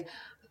know, like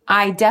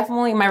I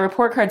definitely my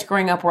report cards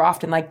growing up were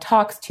often like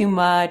talks too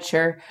much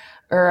or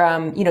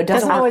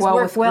doesn't always work well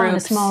work with well groups. in a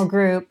small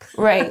group.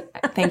 Right.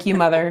 Thank you,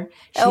 Mother.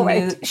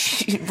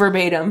 She knew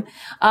verbatim.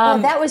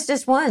 That was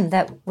just one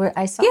that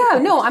I saw. Yeah,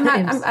 no, I'm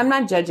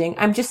not judging.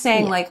 I'm just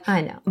saying,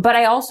 I know. But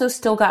I also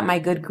still got my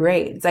good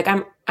grades. Like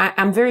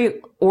I'm very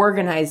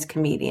organized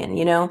comedian,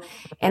 you know.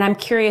 And I'm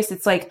curious.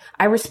 It's like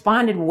I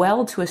responded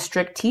well to a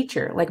strict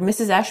teacher, like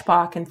Mrs.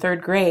 Eschbach in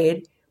 3rd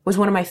grade was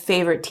one of my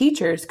favorite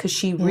teachers because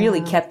she really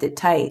kept it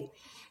tight,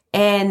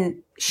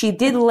 and she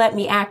did let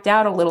me act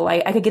out a little.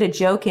 I could get a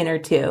joke in or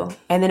two,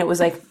 and then it was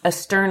like a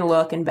stern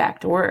look and back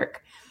to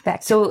work.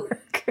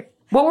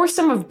 What were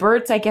some of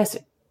Bert's, I guess,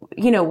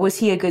 was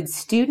he a good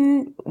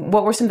student?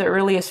 What were some of the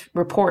earliest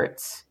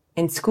reports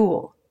in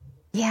school?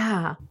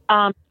 Yeah.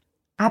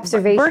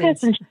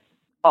 Observations.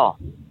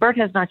 Bert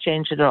has not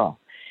changed at all.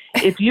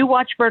 If you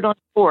watch Bert on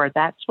tour,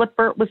 that's what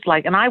Bert was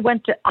like. And I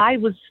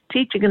was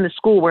teaching in the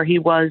school where he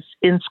was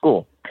in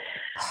school.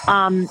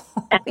 And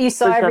you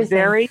saw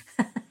everything.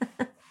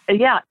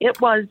 Yeah, it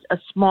was a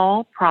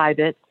small,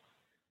 private,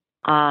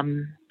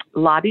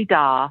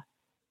 la-di-da,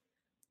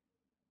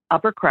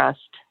 upper crust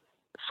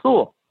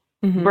school.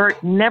 Mm-hmm.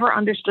 Bert never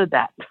understood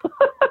that.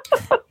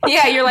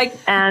 Yeah, you're like,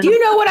 do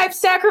you know what I've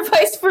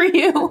sacrificed for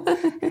you?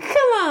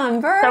 Come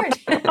on, Bert.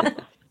 So,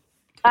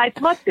 I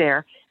taught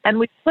there, and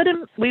we put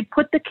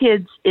the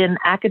kids in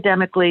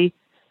academically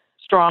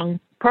strong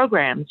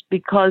programs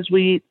because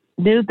we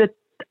knew that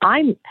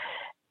I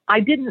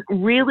didn't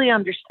really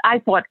understand. I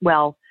thought,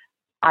 well,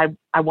 I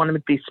want him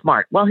to be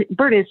smart. Well,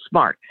 Bert is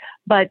smart,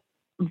 but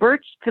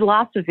Bert's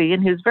philosophy,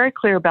 and he was very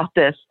clear about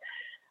this,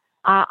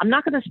 I'm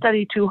not going to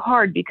study too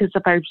hard because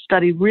if I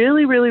study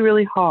really, really,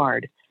 really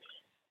hard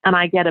and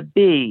I get a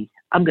B,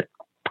 I'm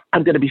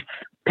going to be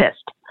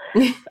pissed.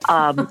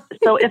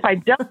 So if I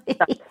don't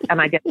study and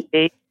I get a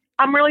B,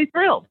 I'm really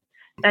thrilled.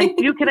 And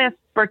you can ask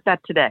Bert that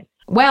today.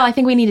 Well, I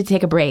think we need to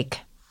take a break.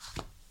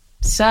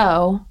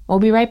 So we'll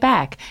be right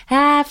back.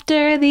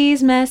 After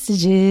these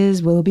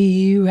messages, we'll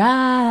be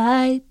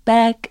right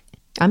back.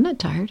 I'm not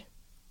tired.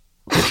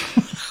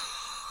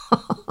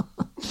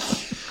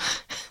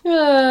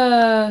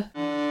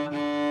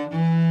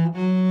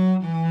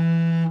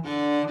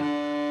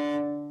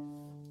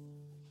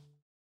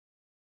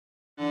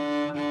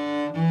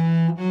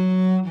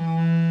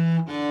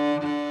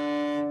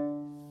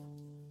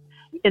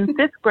 In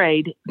 5th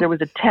grade, there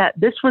was a test.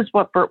 This was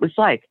what Bert was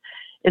like.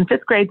 In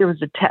 5th grade, there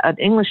was an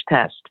English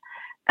test,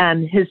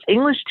 and his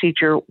English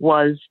teacher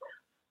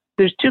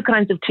there's 2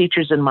 kinds of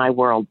teachers in my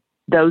world,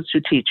 those who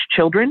teach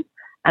children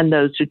and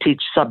those who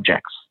teach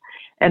subjects.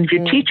 And if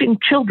you're teaching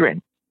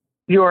children,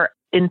 you're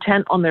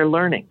intent on their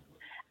learning,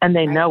 and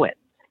they know it.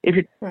 If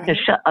you're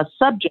teaching a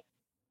subject,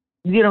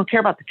 you don't care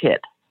about the kid.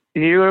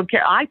 You don't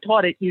care. I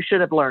taught it. You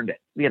should have learned it,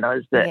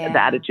 is the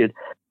attitude.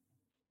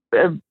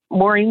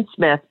 Maureen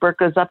Smith, Bert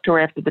goes up to her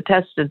after the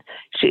test, and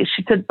she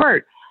said,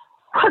 Bert,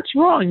 what's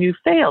wrong? You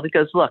failed. He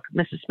goes, look,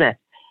 Mrs. Smith,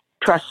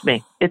 trust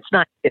me. It's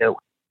not you.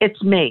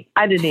 It's me.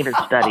 I didn't even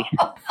study.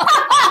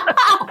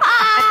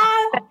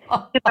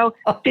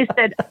 She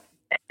said,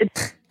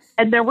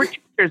 and there were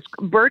teachers,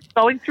 Bert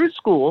going through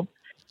school.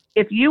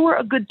 If you were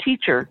a good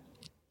teacher,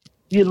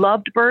 you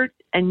loved Bert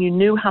and you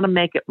knew how to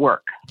make it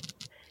work.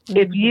 Mm-hmm.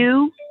 If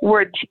you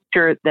were a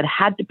teacher that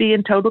had to be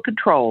in total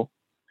control,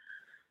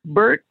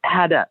 Bert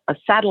had a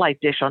satellite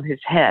dish on his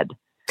head.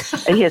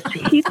 He has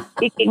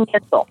heat-seeking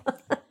missile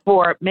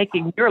for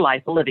making your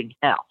life a living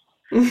hell.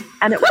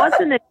 And it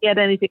wasn't that he had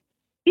anything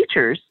with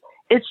teachers.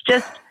 It's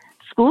just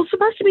school's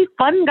supposed to be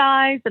fun,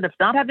 guys. And if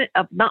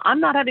I'm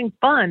not having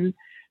fun,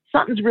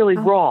 something's really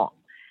wrong.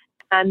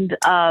 And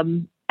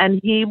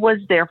he was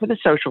there for the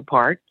social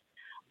part.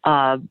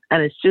 And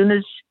as soon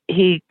as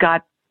he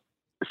got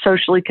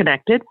socially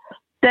connected,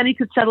 then he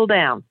could settle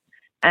down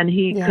and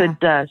he could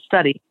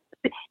study.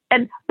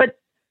 But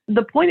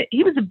the point,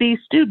 he was a B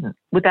student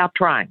without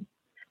trying.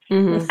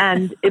 Mm-hmm.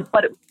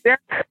 But it was very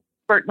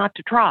hard not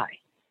to try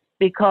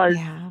because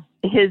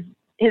his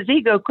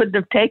ego couldn't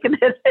have taken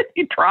it if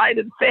he tried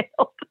and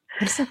failed.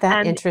 Isn't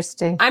that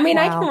interesting? I mean,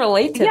 wow. I can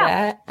relate to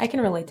that. I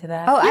can relate to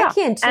that. Oh, I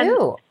can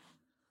too.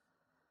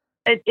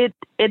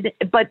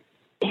 But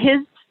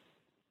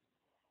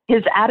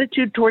his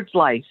attitude towards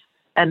life,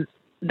 and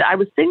I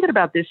was thinking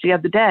about this the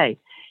other day,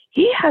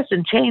 he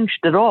hasn't changed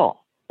at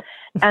all.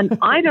 And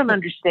I don't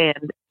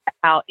understand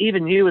how,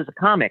 even you as a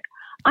comic,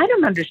 I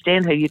don't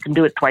understand how you can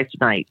do it twice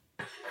a night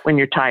when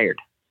you're tired.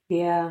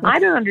 Yeah. I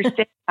don't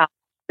understand how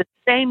the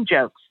same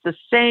jokes, the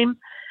same,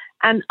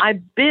 and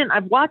I've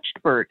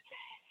watched Bert.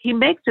 He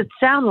makes it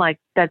sound like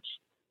that's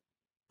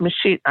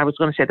machine. I was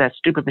going to say that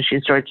stupid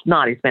machine story. It's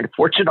not. He's made a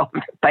fortune on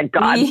it, thank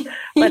God.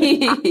 But, I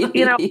don't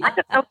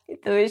know.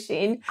 The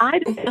machine. I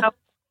don't know.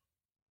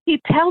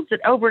 He tells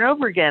it over and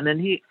over again,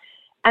 and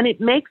it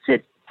makes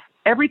it,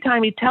 every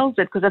time he tells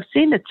it, because I've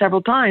seen it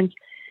several times,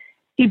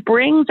 he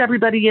brings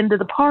everybody into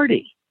the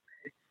party.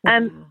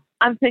 And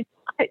I'm thinking,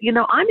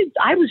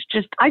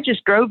 I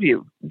just drove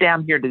you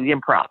down here to the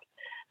Improv.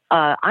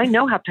 I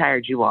know how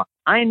tired you are.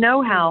 I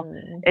know how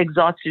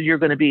exhausted you're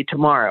going to be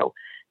tomorrow.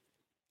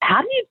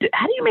 How do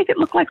you make it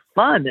look like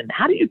fun, and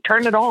how do you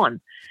turn it on?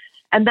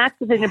 And that's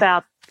the thing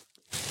about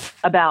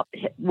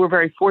we're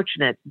very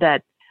fortunate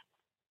that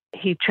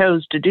he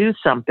chose to do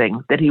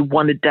something that he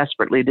wanted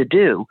desperately to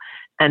do,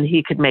 and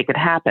he could make it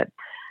happen.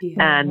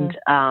 Yeah.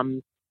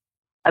 And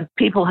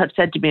people have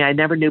said to me, I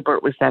never knew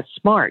Bert was that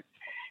smart.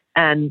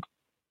 And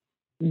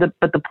but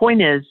the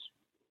point is,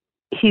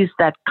 he's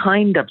that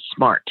kind of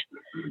smart.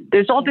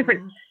 There's all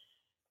different.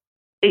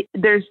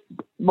 There's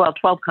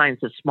 12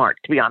 kinds of smart,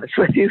 to be honest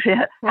with you.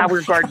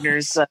 Howard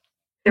Gardner's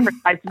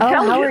different types of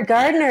intelligence. Howard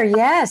Gardner,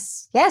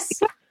 yes.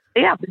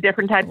 Yeah, the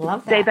different types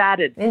they've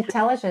added.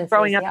 Intelligence.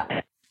 Growing up,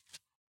 it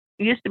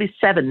used to be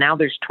 7, now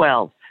there's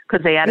 12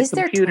 because they added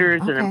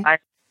computers and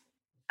environment.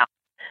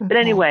 But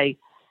anyway,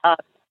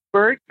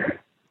 Bert, it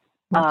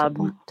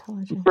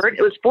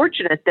was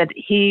fortunate that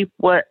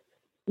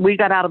we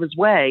got out of his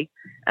way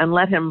and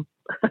let him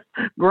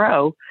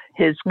grow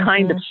his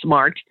kind of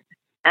smart,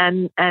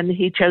 and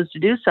he chose to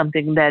do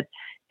something that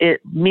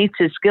it meets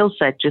his skill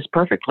set just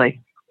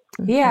perfectly.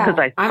 Yeah,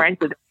 because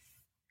frankly,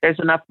 there's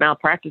enough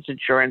malpractice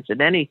insurance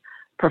in any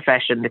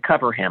profession to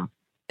cover him.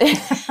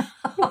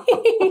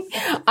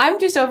 I'm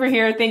just over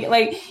here thinking,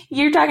 like,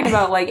 you're talking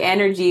about like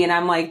energy, and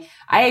I'm like,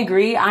 I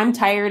agree. I'm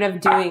tired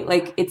of doing,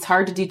 like, it's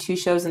hard to do 2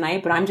 shows a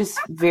night, but I'm just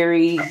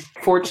very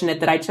fortunate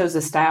that I chose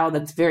a style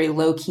that's very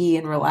low key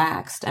and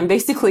relaxed. I'm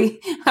like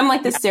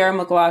the Sarah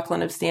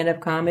McLachlan of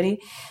stand-up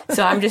comedy.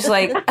 So I'm just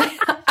like,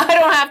 I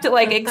don't have to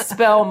like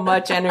expel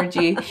much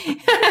energy,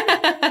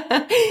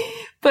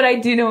 but I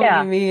do know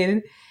what you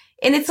mean.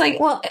 And it's like,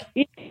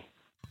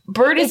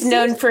 Bert is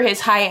known for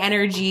his high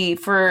energy,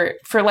 for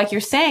like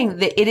you're saying,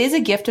 that it is a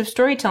gift of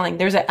storytelling.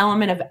 There's an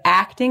element of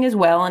acting as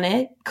well in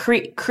it.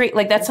 Create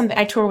like that's something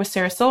I tour with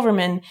Sarah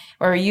Silverman,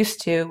 or used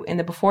to in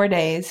the before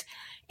days.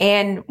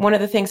 And one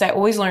of the things I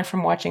always learn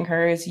from watching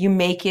her is you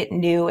make it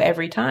new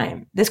every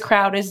time. This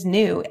crowd is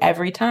new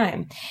every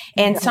time.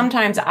 And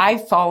sometimes I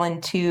fall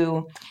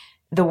into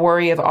the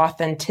worry of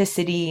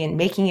authenticity and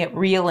making it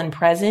real and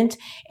present.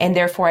 And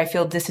therefore I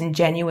feel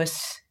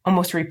disingenuous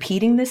almost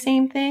repeating the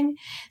same thing.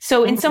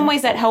 So in some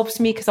ways that helps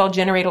me because I'll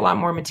generate a lot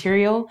more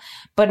material.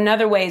 But in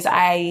other ways,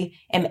 I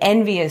am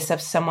envious of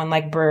someone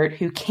like Bert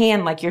who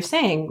can, like you're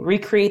saying,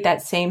 recreate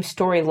that same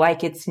story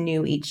like it's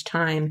new each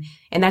time.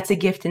 And that's a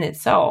gift in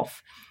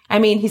itself. I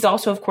mean, he's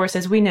also, of course,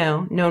 as we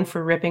know, known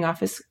for ripping off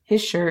his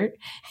shirt.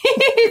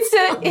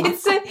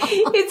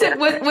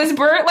 Was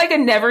Bert like a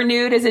never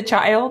nude as a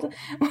child?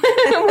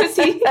 Was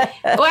he?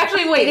 Well,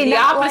 actually, wait, the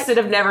opposite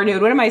of never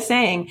nude. What am I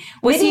saying?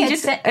 Was he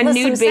just a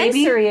nude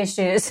baby? Sensory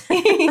issues.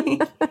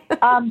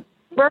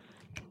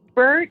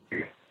 Bert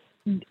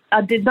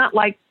did not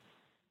like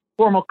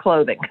formal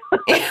clothing.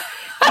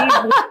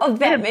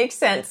 That makes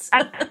sense.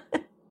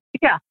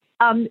 Yeah.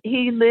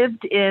 He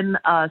lived in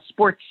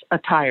sports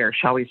attire,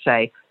 shall we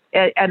say.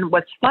 And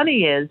what's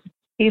funny is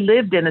he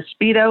lived in a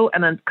Speedo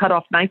and a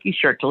cut-off Nike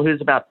shirt till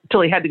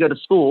he had to go to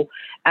school.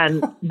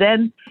 And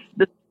then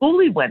the school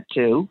he went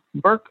to,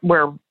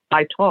 where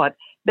I taught,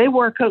 they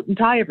wore a coat and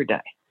tie every day,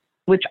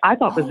 which I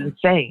thought was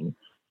insane.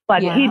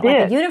 But he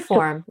did.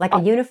 Like a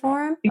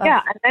uniform.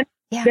 Yeah.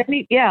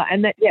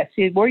 And then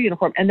he wore a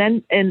uniform. And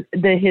then in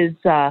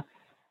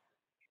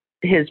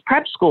his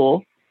prep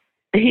school,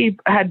 he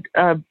had,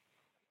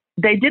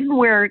 they didn't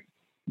wear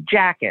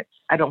jackets.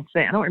 I don't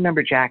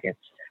remember jackets,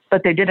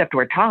 but they did have to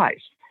wear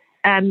ties.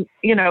 And,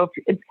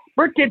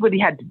 Bert did what he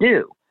had to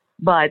do,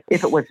 but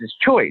if it was his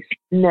choice,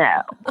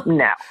 no.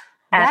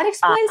 That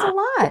explains a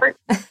lot.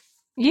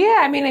 Yeah.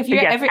 I mean, if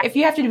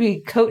you have to be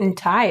coat and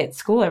tie at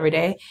school every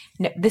day,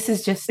 this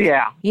is just,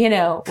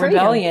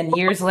 rebellion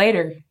years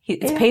later.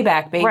 It's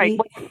payback, baby.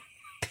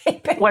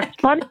 Right. What's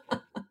funny,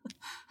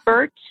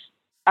 Bert's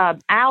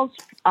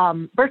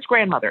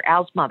grandmother,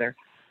 Al's mother,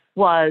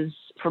 was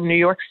from New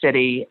York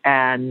City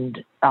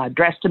and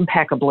dressed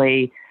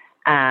impeccably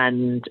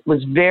and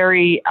was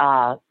very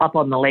up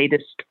on the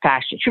latest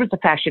fashion. She was a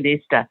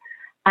fashionista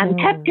and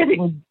kept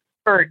giving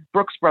Bert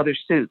Brooks Brothers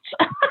suits.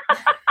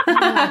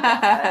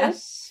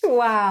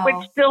 Wow.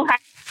 Which still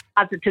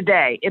has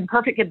today in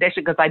perfect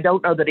condition because I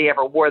don't know that he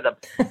ever wore them.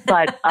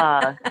 But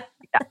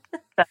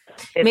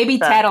maybe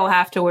Ted will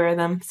have to wear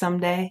them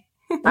someday.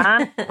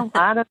 I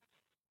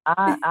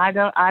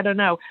don't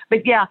know.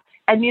 But yeah.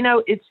 And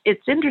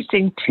it's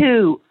interesting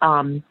too.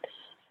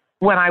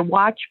 When I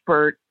watch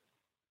Bert,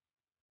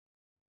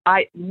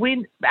 Al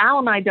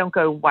and I don't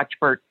go watch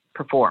Bert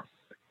perform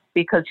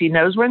because he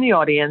knows we're in the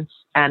audience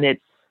and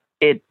it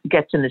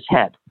gets in his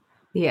head.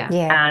 Yeah.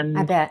 And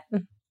I bet.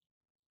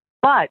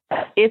 But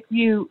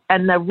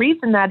and the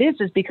reason that is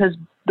because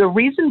the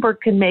reason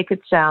Bert can make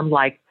it sound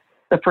like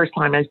the first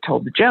time I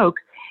told the joke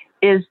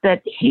is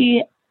that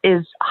he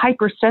is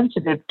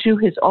hypersensitive to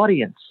his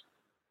audience.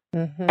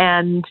 Mm-hmm.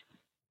 And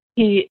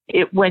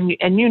when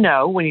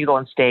you go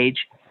on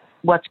stage,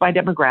 what's my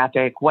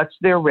demographic? What's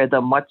their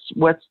rhythm? What's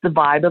the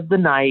vibe of the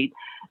night?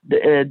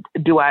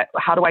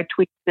 How do I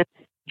tweak this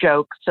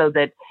joke so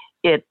that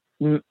it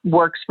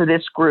works for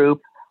this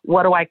group?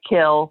 What do I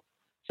kill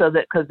so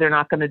that, because they're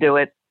not going to do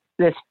it,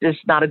 this is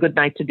not a good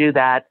night to do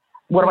that.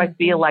 What do I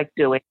feel like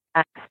doing?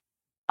 And,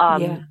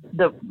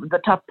 the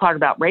tough part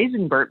about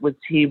raising Bert was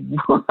he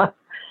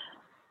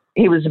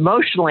was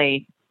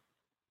emotionally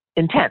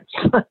intense.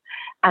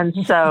 And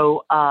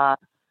so,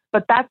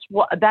 but that's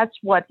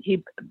what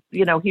he,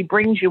 he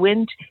brings you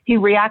in. He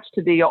reacts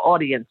to the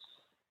audience,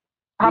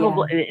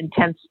 probably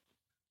intense.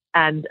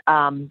 And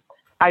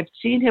I've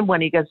seen him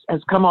when he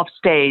has come off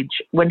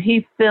stage. When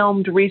he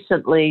filmed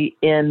recently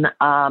in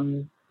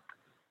the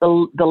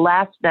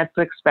last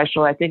Netflix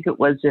special, I think it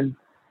was in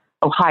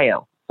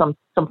Ohio,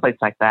 someplace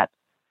like that.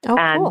 Oh,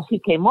 and cool. he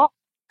came off,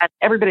 and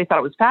everybody thought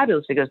it was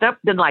fabulous. He goes, nope,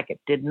 didn't like it,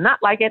 did not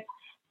like it.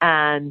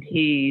 And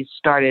he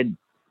started,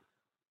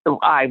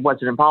 I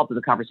wasn't involved in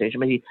the conversation,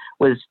 but he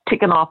was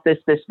ticking off this,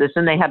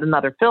 and they had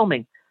another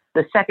filming,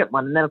 the second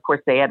one. And then, of course,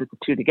 they added the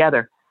two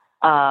together.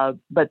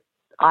 But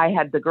I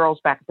had the girls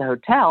back at the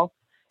hotel.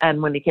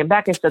 And when he came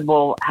back, I said,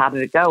 well, how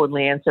did it go? And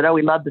Leanne said, oh,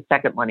 he loved the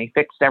second one. He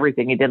fixed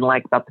everything he didn't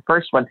like about the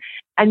first one.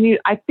 And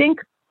I think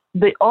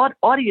the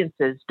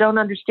audiences don't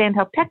understand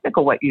how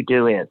technical what you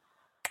do is.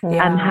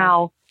 And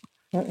how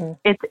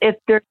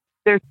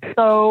there's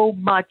so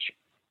much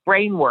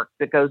brain work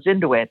that goes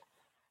into it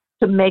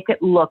to make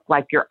it look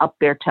like you're up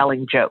there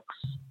telling jokes,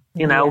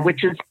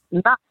 which is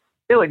not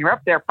doing. You're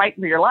up there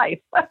fighting for your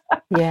life.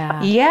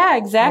 Yeah,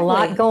 exactly. A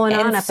lot going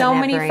on. And up so in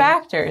that many brain.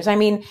 factors. I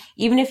mean,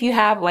 even if you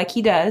have, like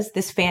he does,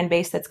 this fan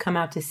base that's come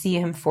out to see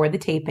him for the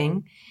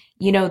taping,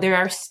 there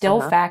are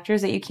still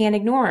factors that you can't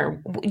ignore.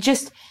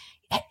 Just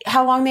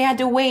how long they had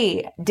to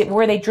wait.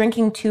 Were they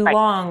drinking too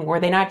long? Were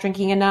they not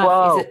drinking enough?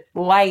 Whoa. Is it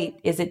light?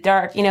 Is it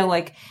dark?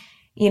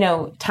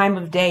 Time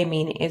of day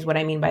is what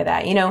I mean by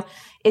that.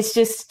 It's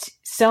just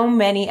so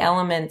many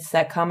elements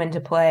that come into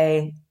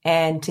play,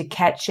 and to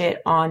catch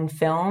it on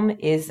film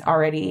is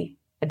already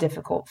a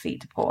difficult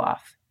feat to pull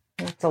off.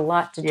 It's a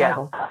lot to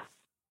juggle.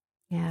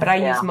 Yeah. But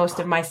I use most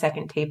of my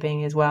second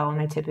taping as well, and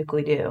I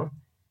typically do.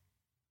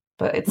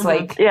 But it's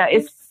like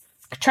it's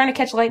trying to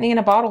catch lightning in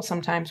a bottle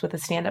sometimes with a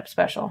stand-up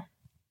special.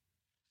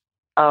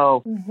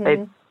 Oh,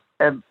 it's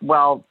an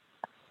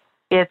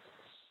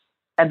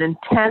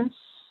intense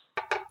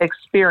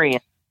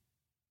experience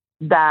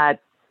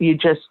that you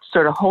just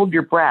sort of hold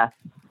your breath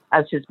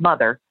as his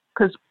mother.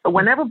 Because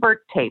whenever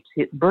Bert tapes,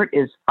 Bert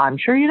is, I'm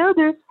sure you know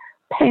this,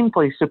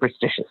 painfully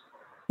superstitious.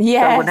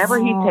 Yes. So whenever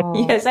he tapes,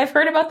 Yes, I've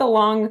heard about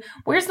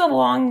where's the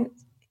long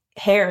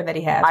hair that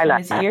he has from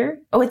his ear?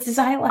 Oh, it's his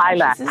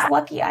eyelash. It's his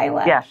lucky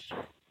eyelash. Yes.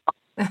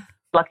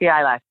 Lucky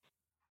eyelash.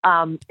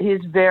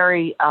 He's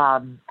very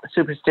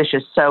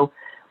superstitious. So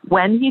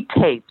when he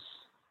tapes,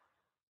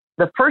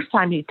 the first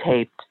time he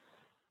taped,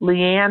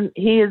 Leanne,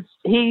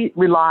 he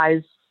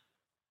relies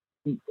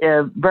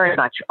very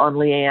much on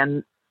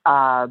Leanne,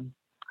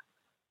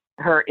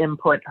 her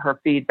input, her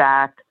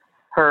feedback,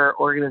 her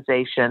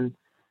organization,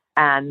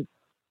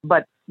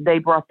 but they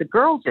brought the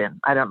girls in.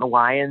 I don't know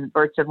why. And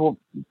Bert said, well,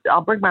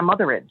 I'll bring my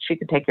mother in. She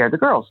could take care of the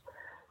girls.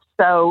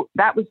 So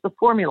that was the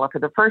formula for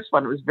the first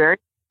one. It was very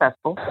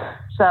successful.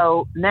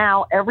 So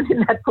now every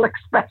Netflix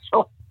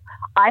special,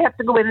 I have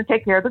to go in and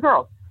take care of the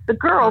girls. The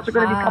girls are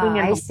going to be coming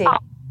in. I see.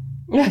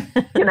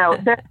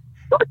 They're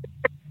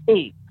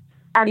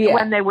and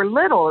when they were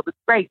little, it was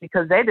great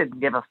because they didn't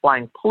give a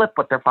flying flip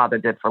what their father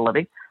did for a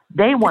living.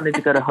 They wanted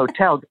to go to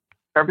hotels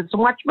and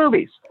watch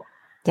movies.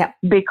 Yep.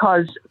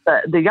 Because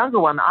the younger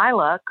one,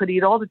 Isla, could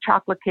eat all the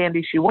chocolate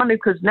candy she wanted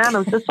because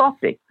Nano's a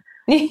softie.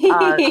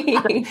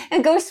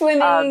 And go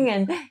swimming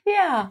and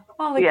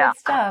all the good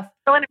stuff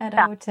at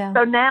a hotel.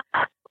 So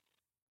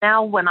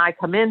now when I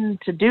come in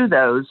to do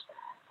those,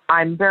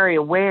 I'm very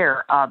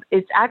aware of,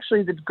 it's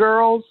actually the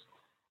girls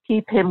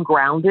keep him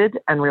grounded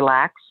and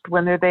relaxed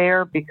when they're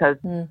there because,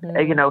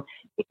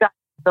 he got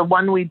the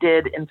one we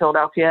did in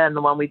Philadelphia and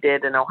the one we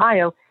did in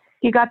Ohio,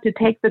 he got to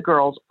take the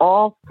girls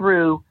all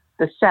through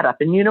the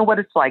setup. And you know what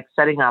it's like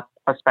setting up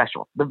a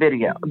special, the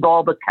video,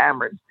 all the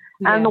cameras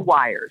and the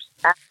wires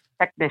and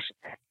the technicians.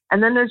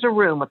 And then there's a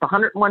room with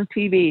 101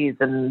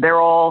 TVs and they're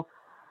all,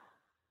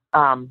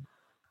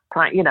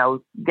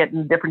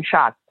 getting different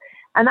shots.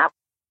 And that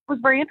was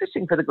very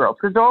interesting for the girls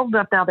because they're old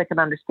enough now they can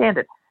understand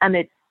it. And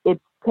it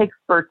takes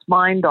Bert's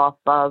mind off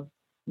of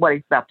what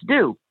he's about to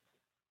do.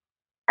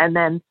 And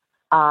then,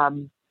 but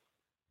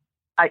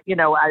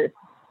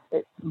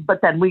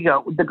then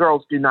the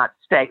girls do not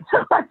stay.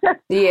 So I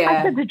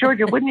said to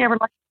Georgia, wouldn't you ever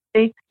like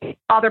to see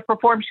Father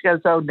perform? She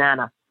goes, oh,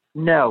 Nana,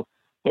 no,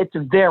 it's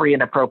very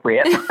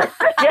inappropriate.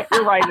 Yeah,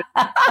 you're right.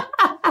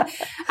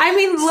 I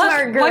mean, look,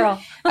 smart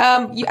girl.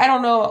 I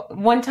don't know.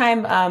 One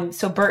time,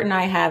 so Bert and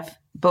I have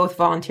both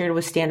volunteered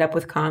with Stand Up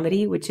with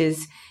Comedy, which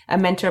is a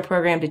mentor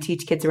program to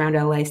teach kids around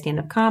LA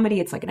stand-up comedy.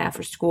 It's like an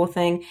after-school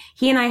thing.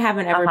 He and I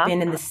haven't ever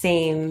been in the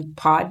same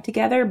pod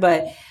together,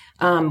 but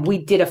we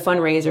did a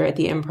fundraiser at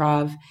the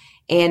Improv,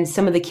 and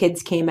some of the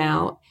kids came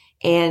out,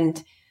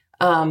 and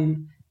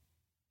some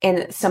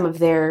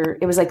of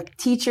it was like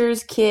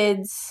teachers,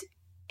 kids,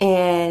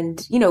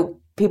 and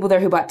people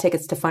there who bought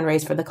tickets to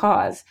fundraise for the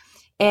cause.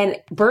 And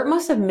Bert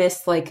must have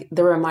missed like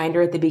the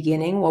reminder at the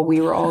beginning while we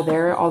were all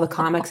there, all the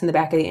comics in the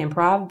back of the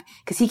Improv,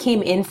 because he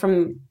came in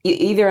from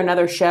either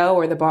another show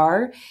or the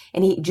bar,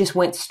 and he just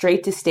went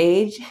straight to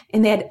stage.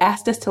 And they had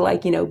asked us to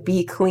like,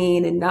 be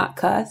clean and not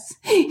cuss.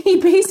 He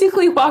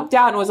basically walked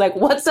out and was like,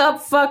 "What's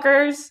up,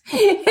 fuckers?"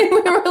 And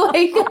we were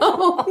like,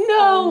 "Oh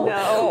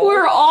no!"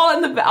 We're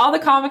all the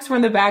comics were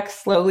in the back,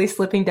 slowly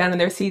slipping down in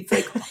their seats,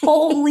 like,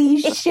 "Holy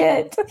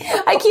shit!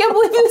 I can't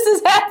believe this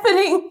is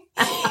happening."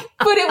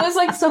 But it was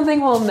like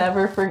something we'll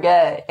never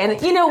forget. And,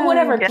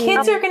 whatever.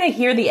 Kids are going to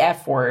hear the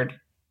F word.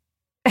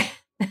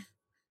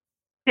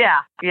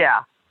 Yeah.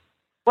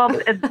 Well,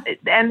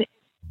 and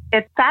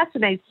it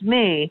fascinates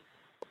me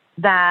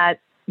that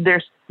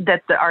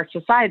our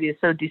society is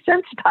so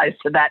desensitized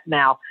to that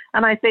now.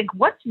 And I think,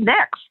 what's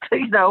next?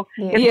 Because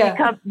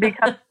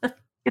what's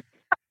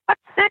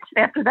next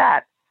after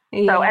that?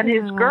 Yeah. So, and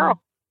his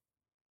girl,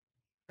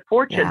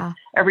 Fortune,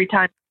 every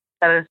time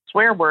he said a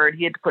swear word,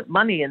 he had to put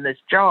money in this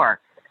jar.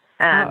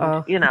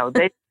 And,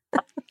 they,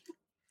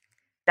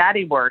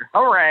 daddy word,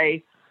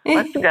 hooray,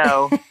 let's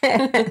go.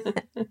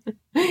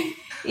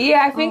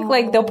 Yeah, I think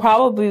like they'll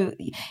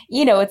probably,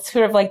 it's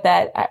sort of like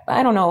that.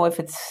 I don't know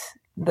if it's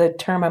the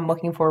term I'm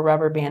looking for,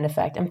 rubber band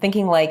effect. I'm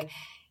thinking like,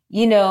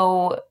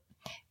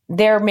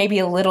 they're maybe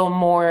a little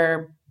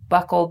more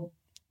buckled.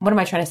 What am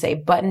I trying to say?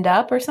 Buttoned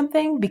up or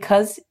something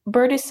because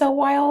Bert is so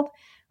wild?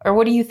 Or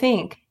what do you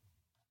think?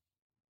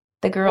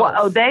 The girls.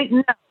 Well,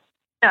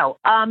 no.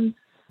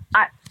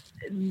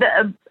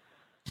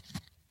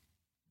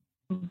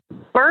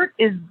 Bert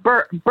is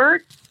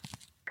Bert.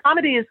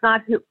 Comedy is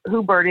not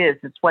who Bert is.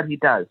 It's what he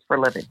does for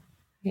a living.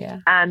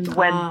 Yeah. And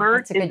when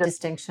Bert that's a good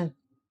distinction.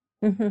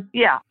 Mm-hmm.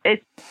 Yeah,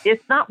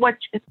 it's not what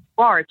you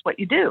are. It's what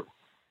you do.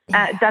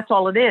 That's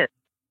all it is.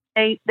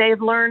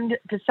 They've learned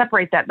to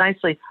separate that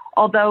nicely.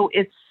 Although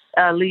it's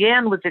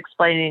Leanne was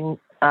explaining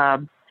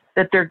that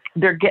they're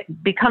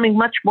becoming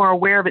much more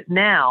aware of it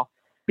now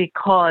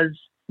because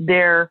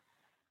their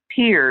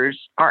peers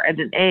are at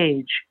an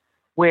age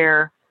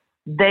where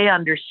they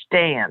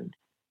understand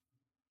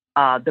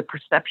the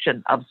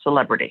perception of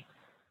celebrity.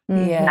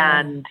 Yeah.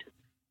 And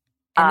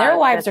their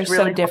lives are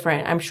really so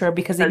different, I'm sure,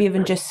 because of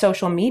even just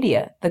social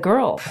media, the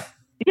girls.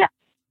 Yeah.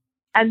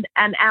 And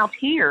out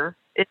here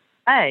in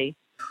LA,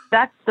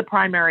 that's the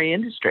primary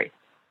industry.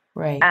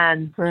 Right.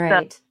 And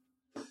right.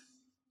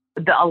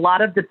 A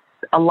lot of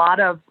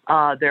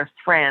their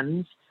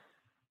friends,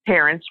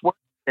 parents work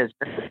in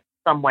business in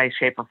some way,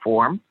 shape, or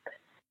form.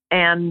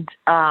 And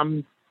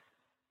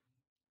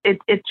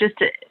it just,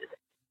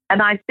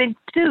 and I think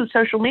too,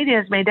 social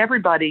media has made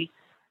everybody,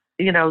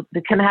 they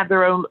can have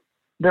their own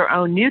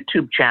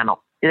YouTube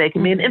channel. They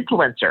can be an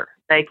influencer.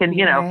 They can,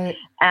 Right.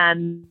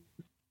 and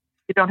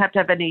you don't have to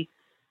have any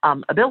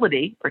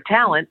ability or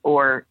talent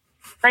or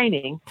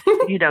training.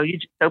 You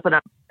just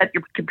set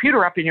your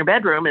computer up in your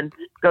bedroom and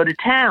go to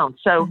town.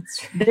 So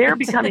they're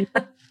becoming,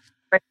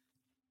 their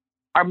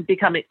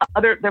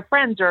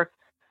friends are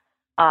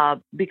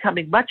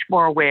becoming much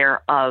more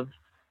aware of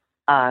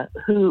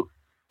who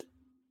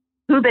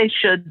they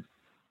should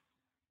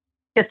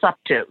kiss up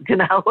to,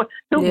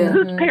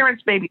 whose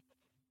parents maybe.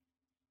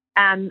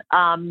 And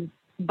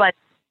but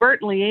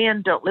Bert and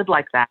Leanne don't live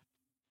like that.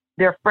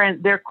 Their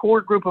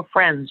core group of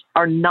friends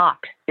are not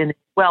in.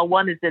 Well,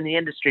 one is in the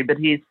industry, but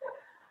he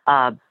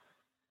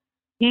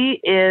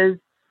is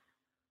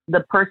the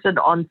person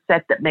on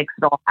set that makes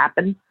it all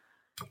happen.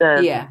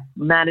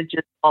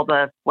 Manages all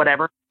the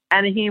whatever,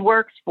 and he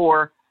works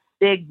for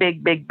big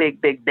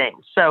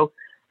names. So,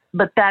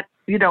 but that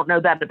you don't know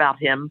that about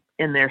him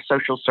in their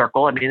social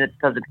circle. I mean, it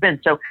doesn't fit.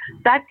 So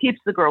that keeps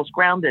the girls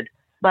grounded.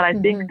 But I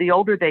think the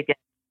older they get,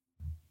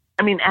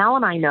 I mean, Al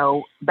and I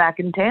know back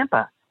in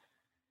Tampa,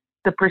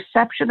 the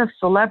perception of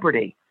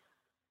celebrity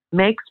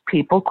makes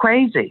people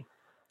crazy.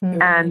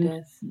 Mm-hmm.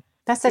 And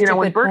that's such a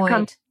when good Bert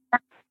point.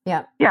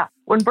 Yeah.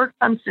 When Bert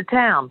comes to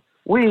town,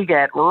 we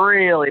get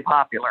really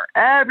popular.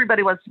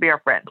 Everybody wants to be our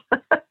friend.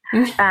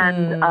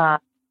 And,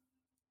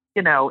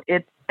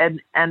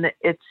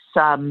 it's,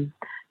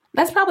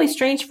 that's probably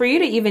strange for you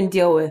to even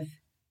deal with.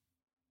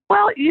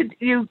 Well,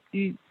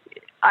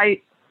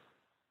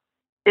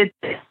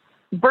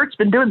 Bert's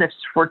been doing this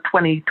for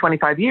 20,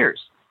 25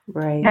 years.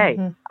 Right. Hey,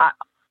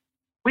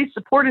 we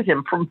supported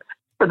him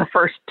for the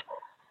first,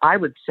 I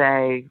would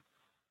say,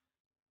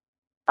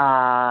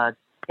 10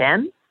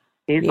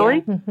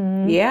 easily. Yeah.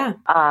 Mm-hmm. Yeah.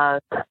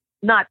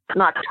 Not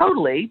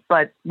totally,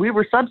 but we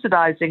were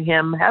subsidizing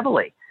him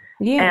heavily.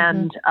 Yeah.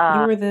 And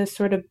you were the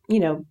sort of,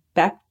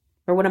 back,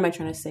 or what am I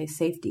trying to say?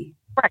 Safety.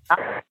 Right.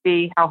 I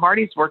see how hard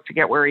he's worked to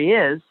get where he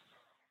is.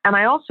 And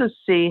I also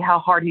see how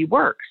hard he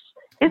works.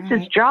 It's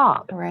his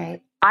job.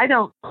 Right. I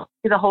don't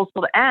see the whole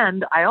story.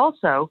 And I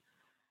also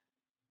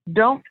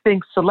don't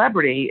think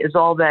celebrity is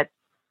all that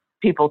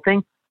people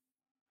think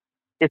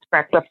it's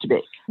cracked up to be.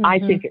 Mm-hmm. I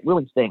think it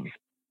really stings.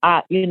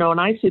 And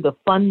I see the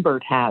fun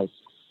Bert has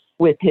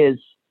with his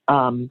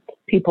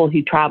people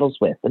he travels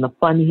with and the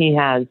fun he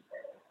has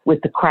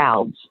with the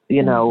crowds,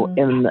 in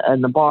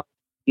the bar.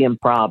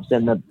 improvs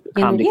and the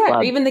comedy yeah,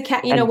 club. or even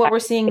And what we're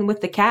seeing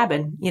with the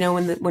cabin,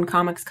 when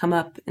comics come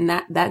up in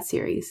that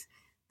series,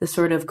 the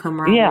sort of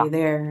camaraderie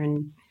there,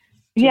 and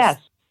yes,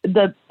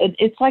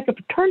 it's like a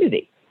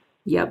fraternity.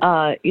 Yep.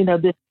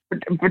 This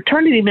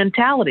fraternity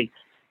mentality.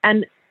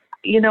 And,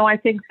 I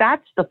think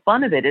that's the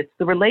fun of it. It's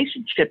the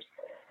relationships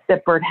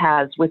that Bert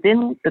has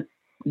within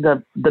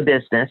the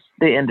business,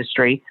 the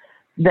industry,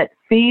 that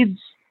feeds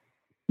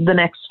the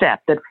next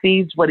step, that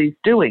feeds what he's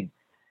doing.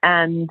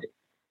 And,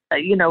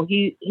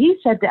 he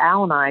said to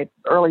Al and I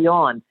early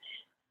on,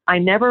 I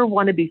never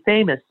want to be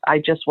famous. I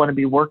just want to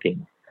be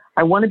working.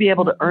 I want to be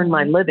able to earn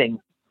my living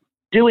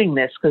doing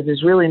this because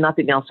there's really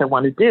nothing else I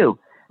want to do.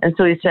 And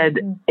so he said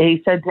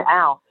to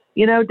Al,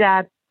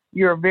 Dad,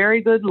 you're a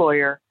very good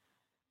lawyer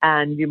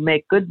and you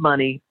make good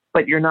money,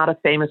 but you're not a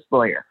famous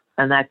lawyer.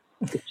 And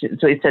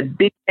so he said,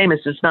 being famous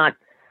is not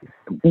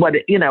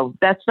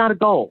that's not a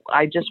goal.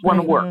 I just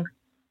want to work.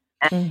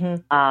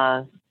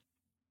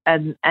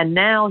 And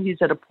now he's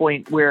at a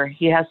point where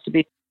he has to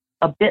be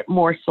a bit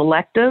more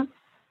selective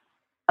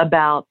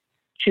about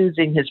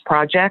choosing his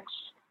projects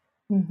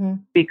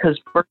because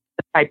Bert's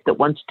the type that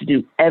wants to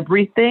do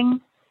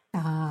everything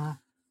all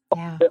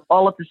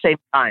at the same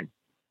time.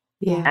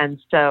 Yeah. And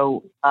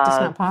so it's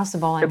not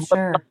possible, I'm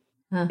sure.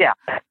 Yeah.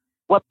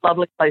 What a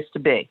lovely place to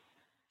be.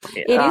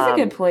 It is a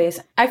good place.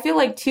 I feel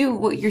like too,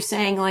 what you're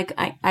saying, like,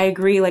 I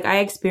agree. Like, I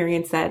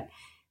experienced that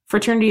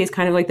fraternity is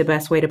kind of like the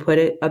best way to put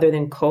it other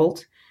than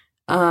cult.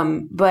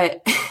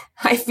 But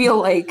I feel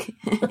like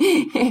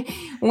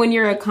when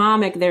you're a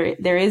comic,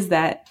 there is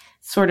that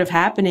sort of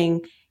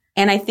happening.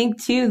 And I think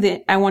too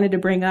that I wanted to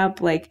bring up,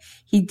 like,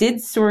 he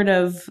did sort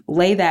of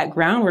lay that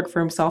groundwork for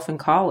himself in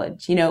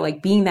college,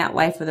 like being that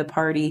life of the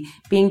party,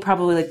 being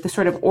probably like the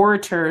sort of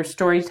orator,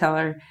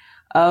 storyteller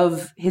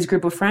of his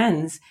group of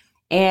friends.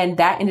 And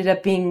that ended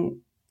up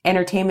being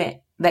entertainment,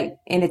 like,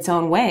 in its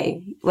own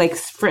way. Like,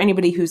 for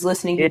anybody who's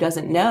listening who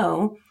doesn't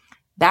know,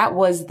 that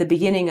was the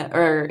beginning,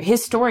 or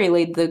his story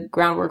laid the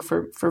groundwork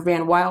for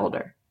Van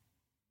Wilder,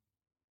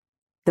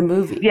 the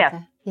movie.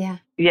 Yeah. Yeah.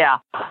 Yeah.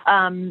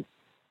 And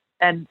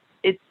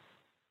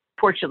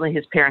fortunately,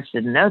 his parents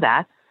didn't know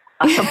that.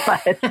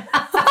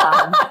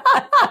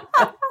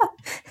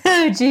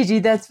 Oh, Gigi,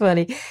 that's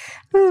funny.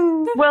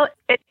 Well,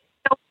 it's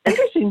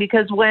interesting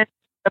because when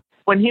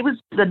he was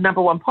the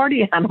number one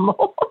party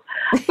animal,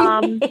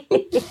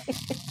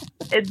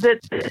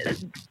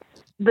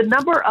 the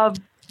number of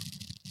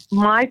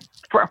my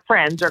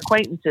friends or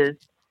acquaintances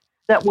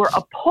that were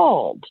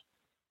appalled.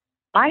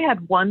 I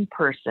had one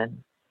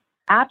person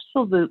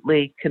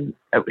absolutely,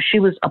 she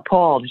was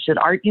appalled. She said,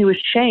 "Aren't you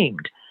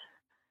ashamed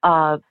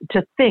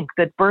to think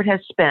that Bert has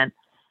spent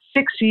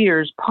 6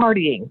 years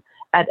partying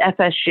at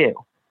FSU?"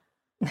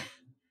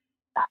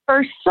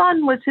 Her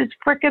son was his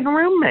frickin'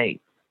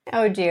 roommate.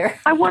 Oh, dear.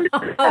 I wonder.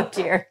 Oh,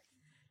 dear.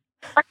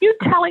 Are you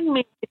telling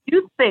me that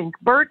you think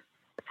Bert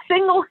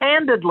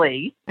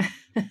single-handedly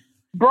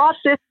brought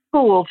this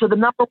school to the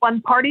number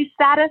one party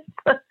status?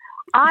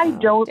 I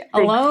don't think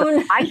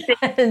alone. So. I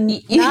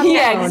think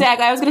yeah,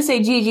 exactly. I was going to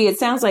say, Gigi, it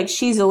sounds like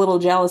she's a little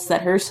jealous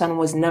that her son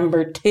was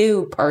number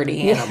 2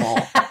 party animal.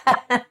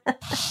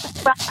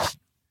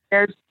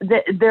 There's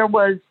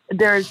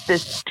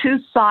this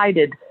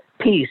two-sided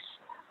piece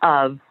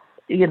of,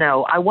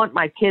 I want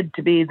my kid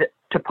to be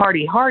to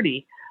party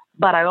hardy,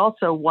 but I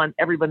also want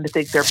everyone to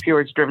think they're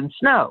pure as driven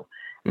snow.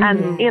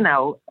 And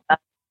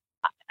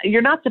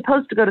you're not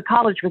supposed to go to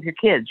college with your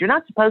kids. You're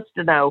not supposed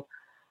to know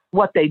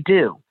what they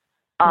do.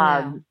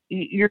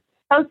 You're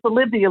supposed to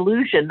live the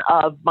illusion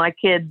of my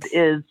kid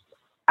is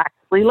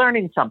actually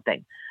learning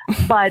something.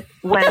 But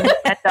when you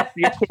end up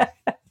your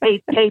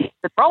kid hates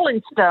the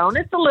Rolling Stone,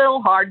 it's a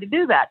little hard to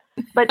do that.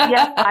 But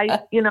yes,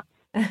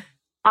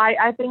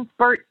 I think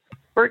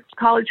Bert's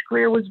college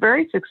career was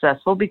very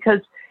successful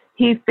because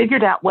he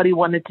figured out what he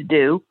wanted to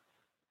do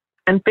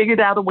and figured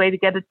out a way to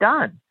get it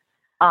done.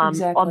 On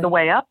the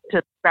way up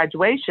to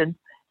graduation,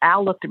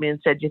 Al looked at me and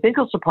said, "You think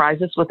he'll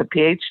surprise us with a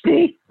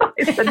PhD?"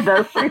 I said,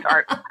 "No,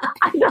 sweetheart.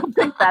 I don't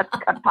think that's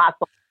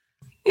possible.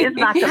 He's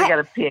not going to get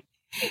a PhD."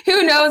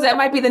 Who knows? That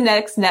might be the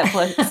next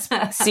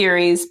Netflix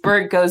series.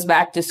 Bert goes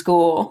back to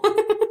school.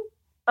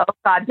 Oh,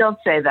 God, don't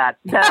say that.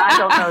 I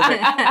don't know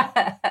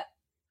that.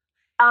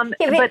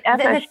 But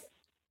FSU...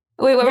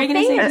 Wait, what were you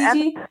going to say,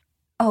 Gigi?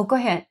 Oh, go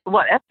ahead.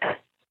 Well,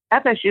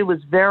 FSU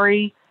was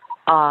very...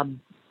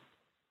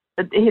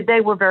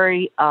 they were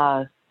very...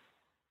 well,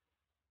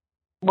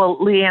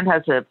 Leanne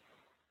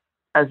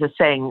has a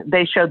saying,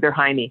 they showed their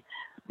hiney,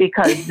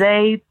 because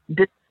they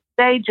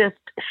just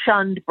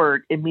shunned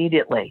Bert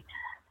immediately.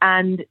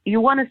 And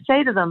you want to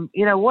say to them,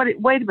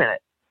 wait a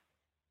minute.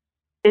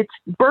 It's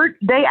Bert.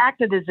 They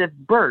acted as if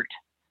Bert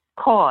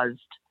caused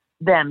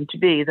them to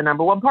be the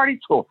number one party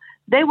school.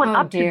 They went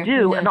up to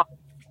do an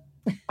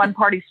one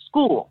party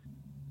school.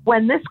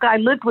 When this guy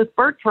lived with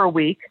Bert for a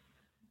week,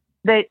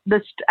 as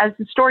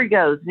the story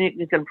goes, and you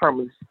can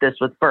confirm this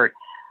with Bert,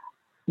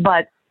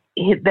 but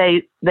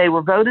they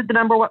were voted the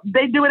number one.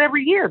 They do it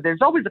every year.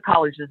 There's always a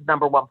college that's the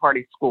number one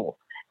party school.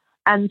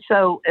 And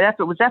so if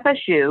it was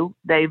FSU,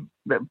 they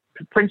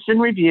Princeton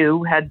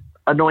Review had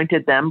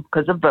anointed them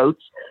because of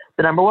votes,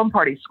 the number one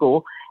party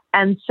school.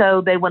 And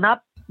so they went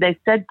up,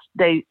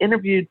 they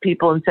interviewed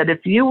people and said,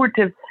 if you were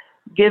to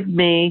give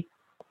me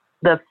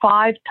the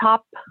 5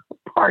 top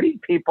party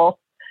people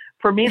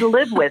for me to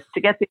live with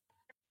to get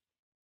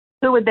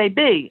who would they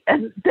be?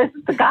 And this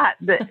is the guy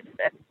that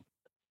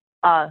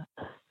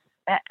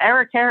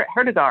Eric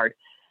Herdegard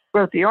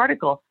wrote the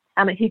article,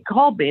 and he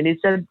called me and he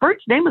said,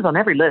 Bert's name was on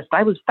every list.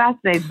 I was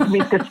fascinated to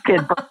meet this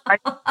kid.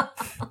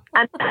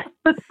 And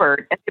with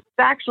Bert, and it was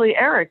actually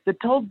Eric that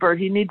told Bert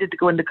he needed to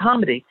go into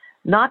comedy,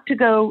 not to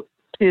go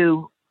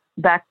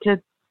back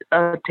to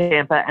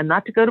Tampa and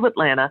not to go to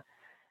Atlanta,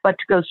 but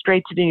to go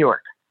straight to New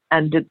York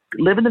and to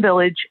live in the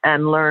Village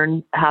and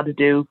learn how to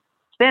do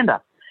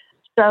stand-up.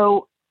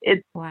 So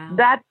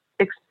that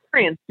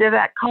experience,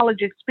 that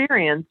college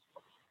experience,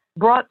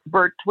 brought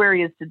Bert to where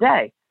he is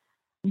today.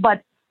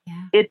 But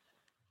it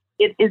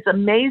is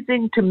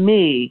amazing to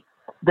me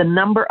the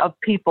number of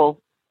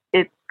people.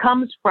 It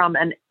comes from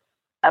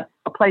a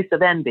place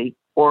of envy,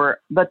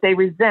 but they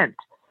resent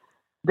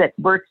that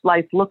Bert's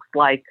life looks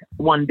like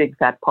one big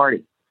fat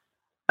party.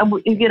 And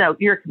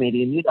you're a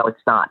comedian, it's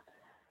not.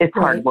 It's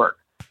hard work.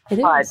 It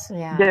is.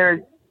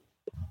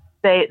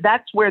 But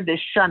that's where this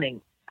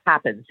shunning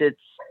happens.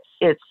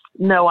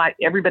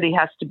 Everybody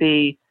has to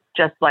be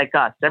just like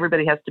us.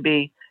 Everybody has to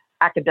be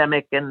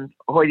academic and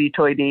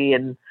hoity-toity.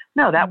 And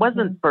no, that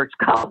wasn't Bert's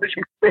college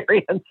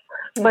experience,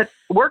 but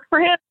worked for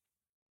him.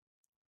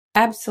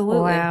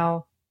 Absolutely.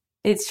 Wow.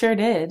 It sure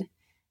did.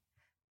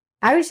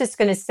 I was just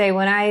going to say,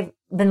 when I've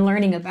been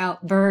learning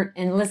about Bert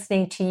and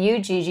listening to you,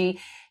 Gigi,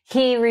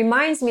 he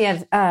reminds me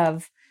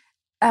of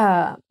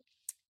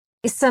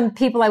some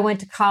people I went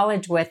to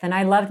college with, and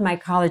I loved my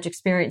college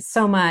experience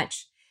so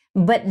much.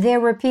 But there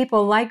were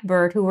people like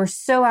Bert who were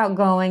so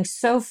outgoing,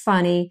 so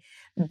funny,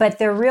 but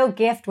their real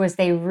gift was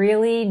they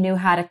really knew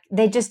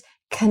they just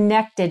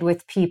connected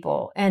with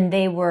people, and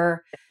they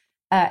were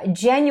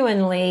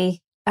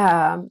genuinely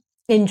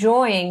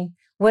enjoying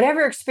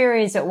whatever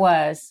experience it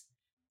was.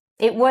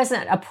 It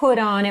wasn't a put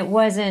on. It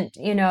wasn't,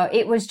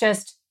 it was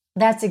just,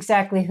 that's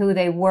exactly who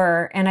they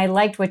were. And I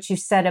liked what you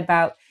said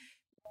about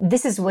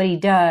this is what he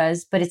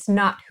does, but it's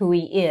not who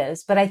he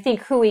is. But I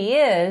think who he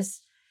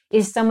is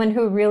someone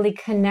who really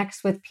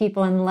connects with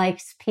people and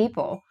likes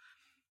people.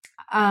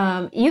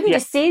 You can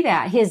just see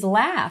that. His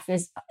laugh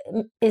is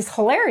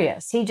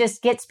hilarious. He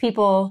just gets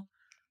people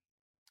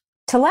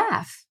to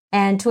laugh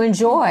and to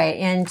enjoy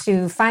and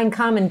to find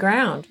common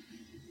ground.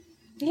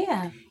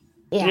 Yeah.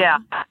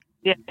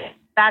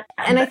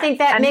 And I think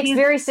that makes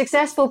very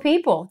successful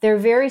people. They're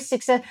very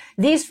successful.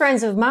 These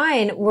friends of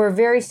mine were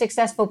very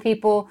successful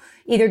people,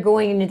 either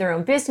going into their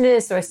own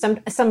business or some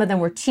of them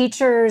were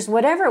teachers,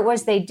 whatever it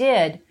was they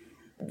did.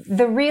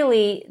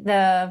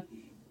 The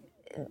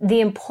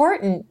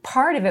important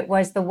part of it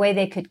was the way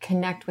they could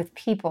connect with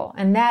people.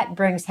 And that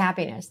brings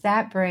happiness.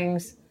 That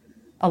brings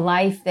a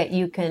life that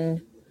you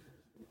can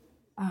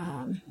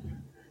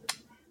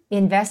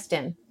invest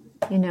in.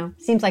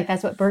 Seems like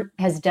that's what Bert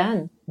has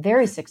done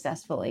very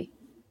successfully.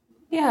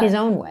 Yeah. His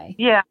own way.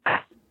 Yeah.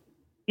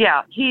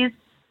 He's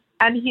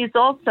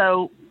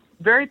also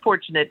very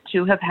fortunate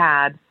to have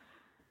had,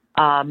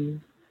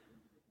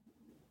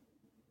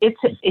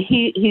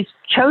 he's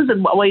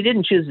chosen, well, he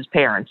didn't choose his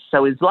parents,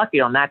 so he's lucky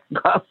on that.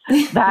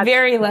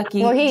 Very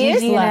lucky. Well, he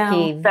is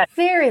lucky.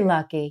 Very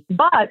lucky.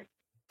 But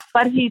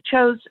he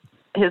chose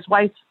his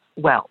wife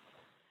well.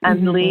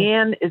 And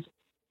Leanne is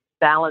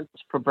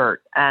balanced for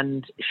Bert,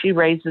 and she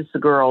raises the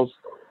girls.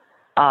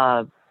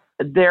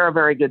 They're a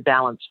very good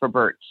balance for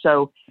Bert.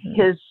 So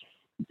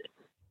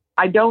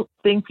I don't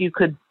think you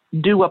could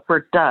do what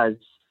Bert does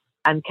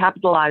and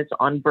capitalize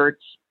on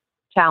Bert's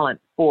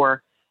talent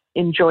for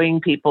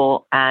enjoying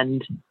people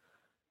and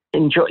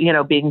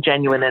being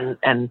genuine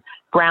and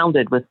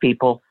grounded with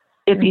people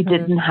if he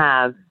didn't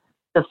have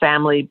the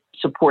family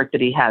support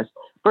that he has.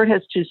 Bert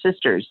has 2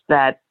 sisters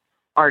that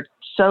are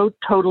so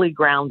totally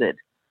grounded.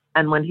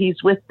 And when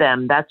he's with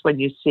them, that's when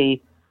you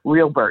see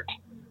real Bert,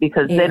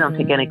 because they don't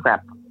take any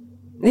crap.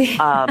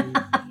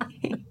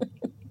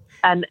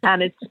 And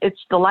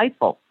it's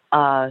delightful,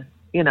 to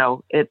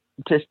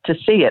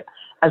see it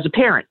as a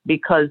parent,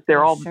 because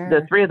they're all,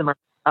 the 3 of them are,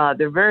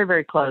 they're very,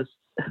 very close.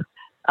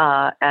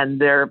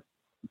 And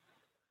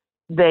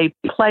they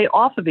play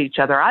off of each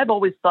other. I've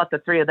always thought the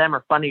 3 of them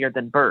are funnier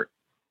than Bert.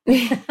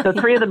 The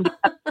 3 of them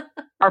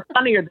are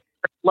funnier than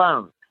Bert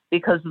alone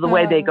because of the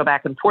way they go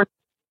back and forth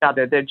with each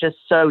other. They're just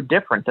so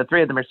different. The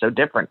 3 of them are so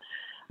different.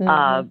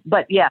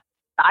 But yeah,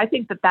 I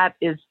think that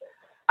is,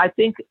 I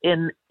think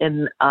in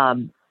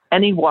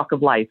any walk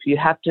of life, you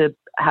have to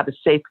have a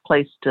safe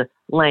place to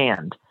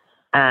land,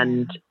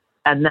 and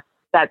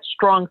that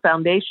strong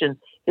foundation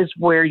is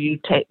where you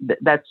take.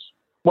 That's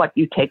what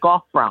you take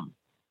off from,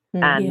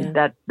 and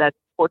that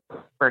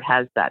Bert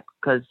has that,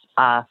 because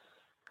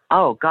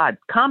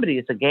comedy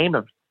is a game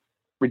of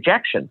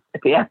rejection,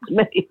 if you ask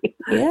me.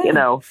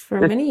 Yeah,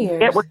 for many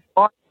years, it was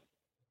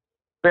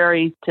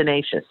very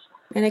tenacious,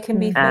 and it can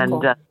be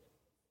fickle.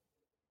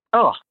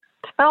 And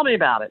Tell me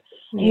about it.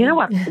 You know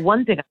what?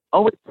 One thing I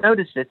always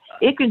noticed is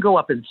it can go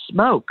up in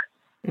smoke.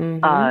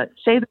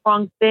 Say the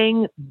wrong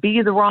thing,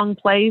 be the wrong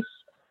place,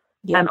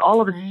 and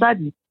all of a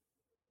sudden,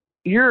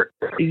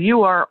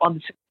 you are on the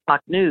 6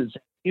 o'clock news.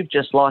 You've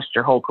just lost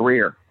your whole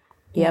career.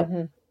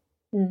 Yep.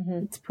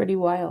 It's pretty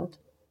wild.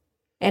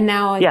 And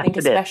now I think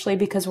especially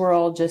because we're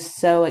all just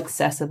so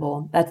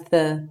accessible, that's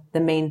the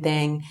main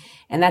thing.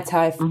 And that's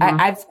how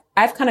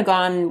I've kind of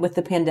gone with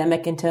the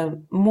pandemic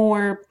into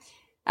more,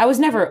 I was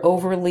never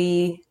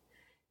overly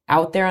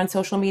out there on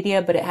social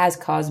media, but it has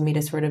caused me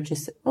to sort of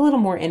just a little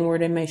more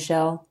inward in my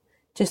shell,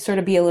 just sort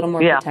of be a little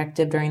more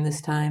protective during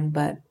this time.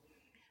 But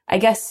I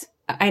guess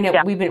I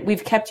know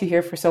we've kept you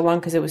here for so long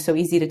because it was so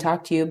easy to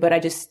talk to you, but I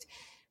just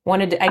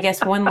wanted to, I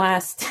guess, one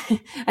last, I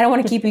don't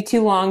want to keep you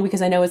too long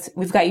because I know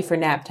we've got you for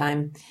nap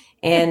time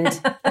and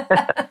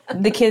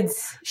the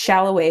kids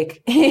shall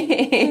awake.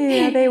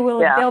 Yeah, they will.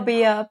 Yeah. They'll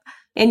be up.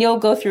 And you'll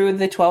go through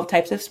the 12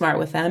 types of smart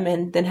with them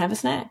and then have a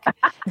snack.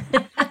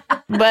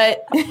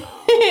 But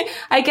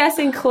I guess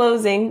in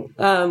closing,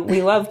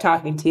 we love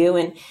talking to you.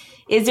 And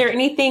is there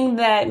anything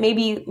that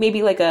maybe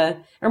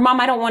or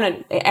Mom, I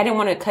didn't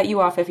want to cut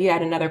you off if you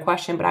had another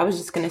question, but I was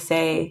just going to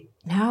say,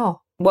 no.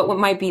 What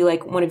might be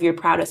like one of your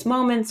proudest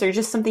moments or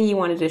just something you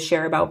wanted to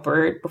share about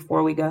Bert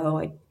before we go?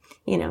 Like,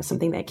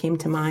 something that came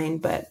to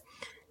mind, but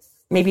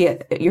maybe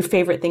your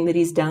favorite thing that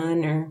he's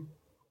done or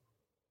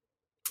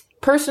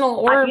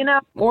personal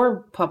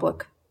or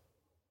public.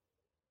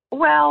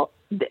 Well,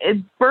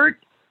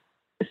 Bert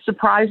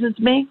surprises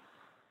me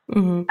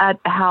at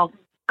how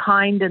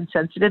kind and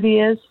sensitive he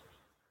is.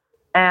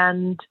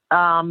 And,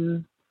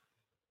 one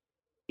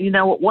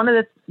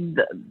of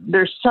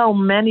there's so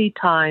many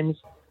times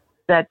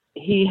that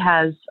he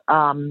has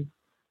shown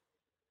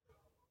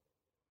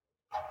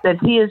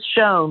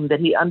that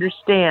he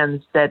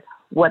understands that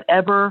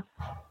whatever,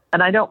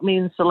 and I don't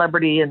mean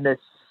celebrity in this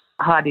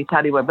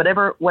hotty-toddy way, but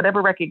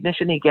whatever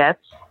recognition he gets,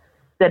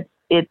 that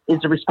it is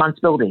a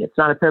responsibility. It's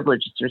not a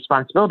privilege, it's a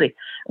responsibility.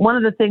 One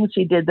of the things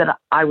he did that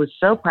I was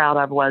so proud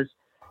of was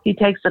he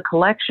takes a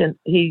collection,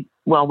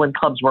 when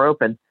clubs were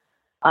open,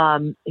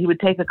 he would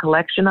take a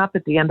collection up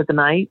at the end of the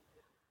night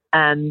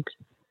and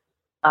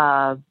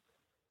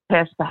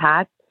pass the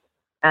hat,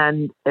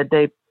 and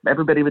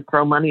everybody would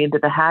throw money into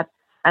the hat,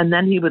 and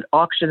then he would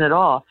auction it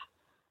off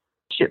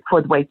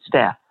for the wait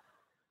staff.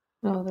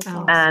 Oh,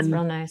 that's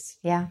real nice.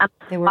 Yeah,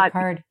 they work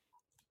hard.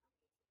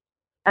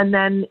 And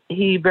then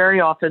he very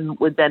often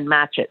would then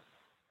match it.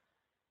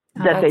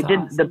 That they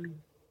didn't.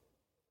 Awesome.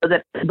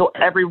 That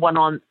everyone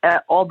on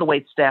all the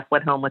wait staff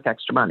went home with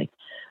extra money,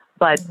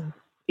 but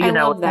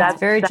that's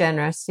very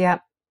generous.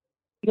 Yep.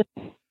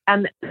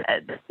 And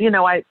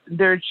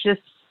there's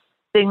just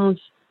things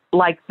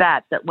like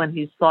that when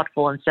he's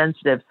thoughtful and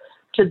sensitive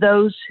to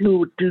those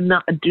who do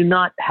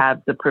not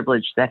have the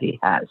privilege that he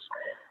has.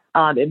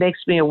 It makes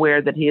me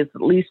aware that he is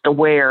at least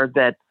aware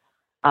that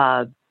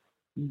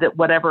that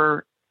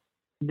whatever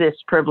this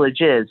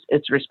privilege is,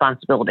 it's a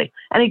responsibility.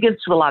 And he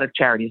gives to a lot of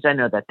charities. I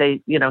know that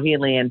he and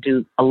Leanne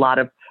do a lot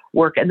of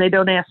work, and they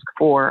don't ask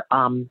for.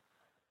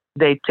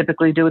 They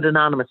typically do it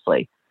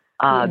anonymously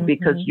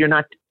because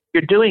you're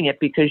doing it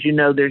because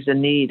there's a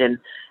need, and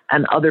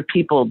other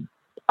people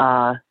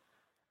don't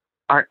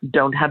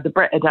have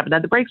haven't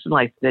had the breaks in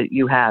life that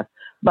you have.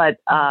 But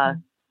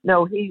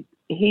no, he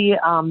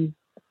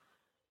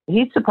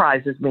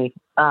surprises me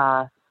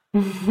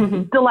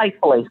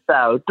delightfully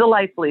so.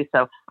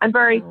 I'm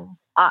very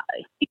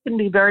he can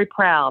be very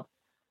proud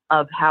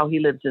of how he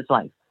lives his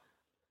life.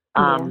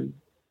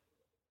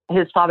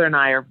 His father and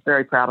I are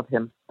very proud of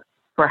him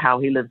for how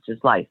he lives his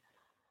life,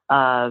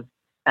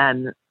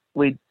 and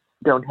we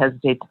don't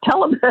hesitate to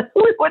tell him.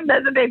 We wouldn't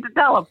hesitate to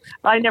tell him.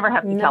 I never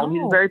have to tell him.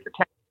 He's very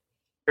protective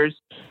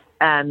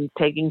and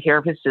taking care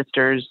of his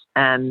sisters,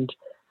 and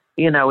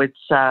it's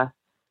the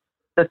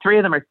three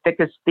of them are thick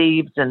as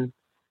thieves, and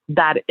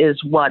that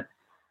is what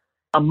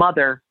a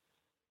mother.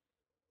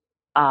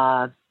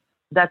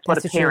 That's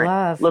what a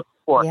parent looks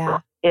for.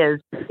 Yeah.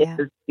 Is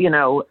this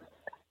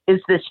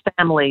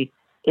family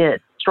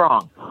is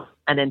strong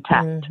and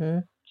intact?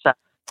 So,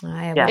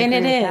 and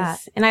it is.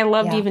 That. And I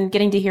loved even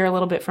getting to hear a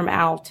little bit from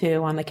Al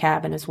too on the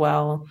cabin as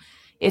well.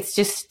 It's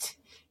just,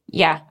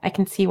 I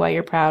can see why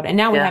you're proud. And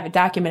now we have it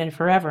documented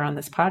forever on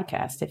this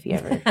podcast. If you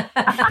ever.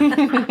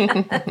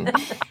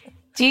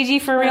 Gigi,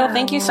 for real,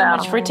 thank you so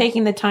much for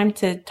taking the time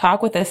to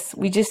talk with us.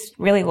 We just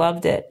really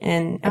loved it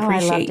and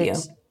appreciate you.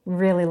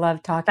 Really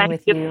loved talking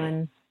with you.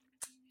 And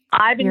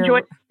I've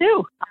enjoyed it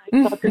too.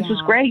 I thought this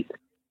was great.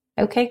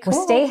 Okay, cool.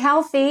 Well, stay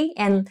healthy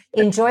and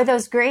enjoy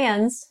those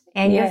grands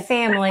and your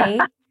family.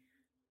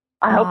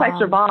 I hope I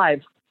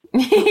survive.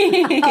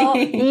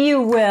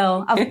 You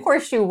will. Of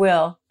course you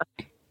will.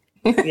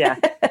 Yeah.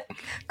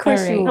 Of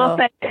course you will.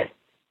 Well,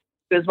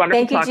 it was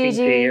wonderful talking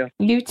Gigi. to you.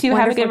 You too.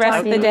 Have a good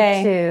rest of the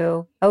day.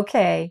 Too.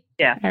 Okay.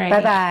 Yeah. All right.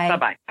 Bye-bye.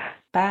 Bye-bye.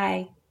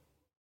 Bye.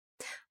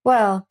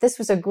 Well, this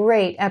was a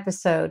great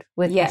episode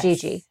with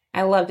Gigi.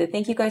 I loved it.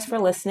 Thank you guys for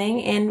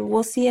listening, and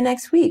we'll see you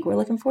next week. We're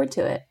looking forward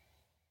to it.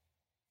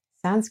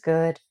 Sounds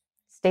good.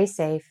 Stay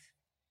safe.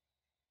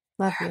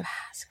 Love you. Love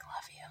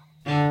you.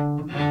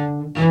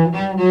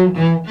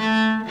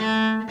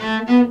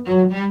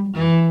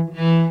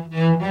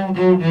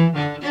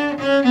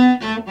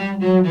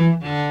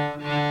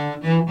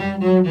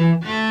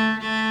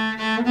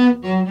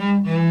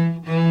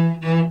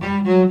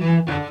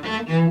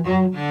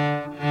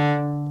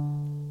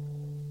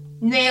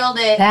 Nailed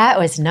it. That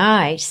was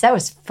nice. That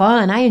was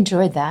fun. I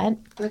enjoyed that.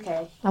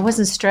 Okay. I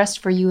wasn't stressed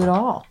for you at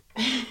all.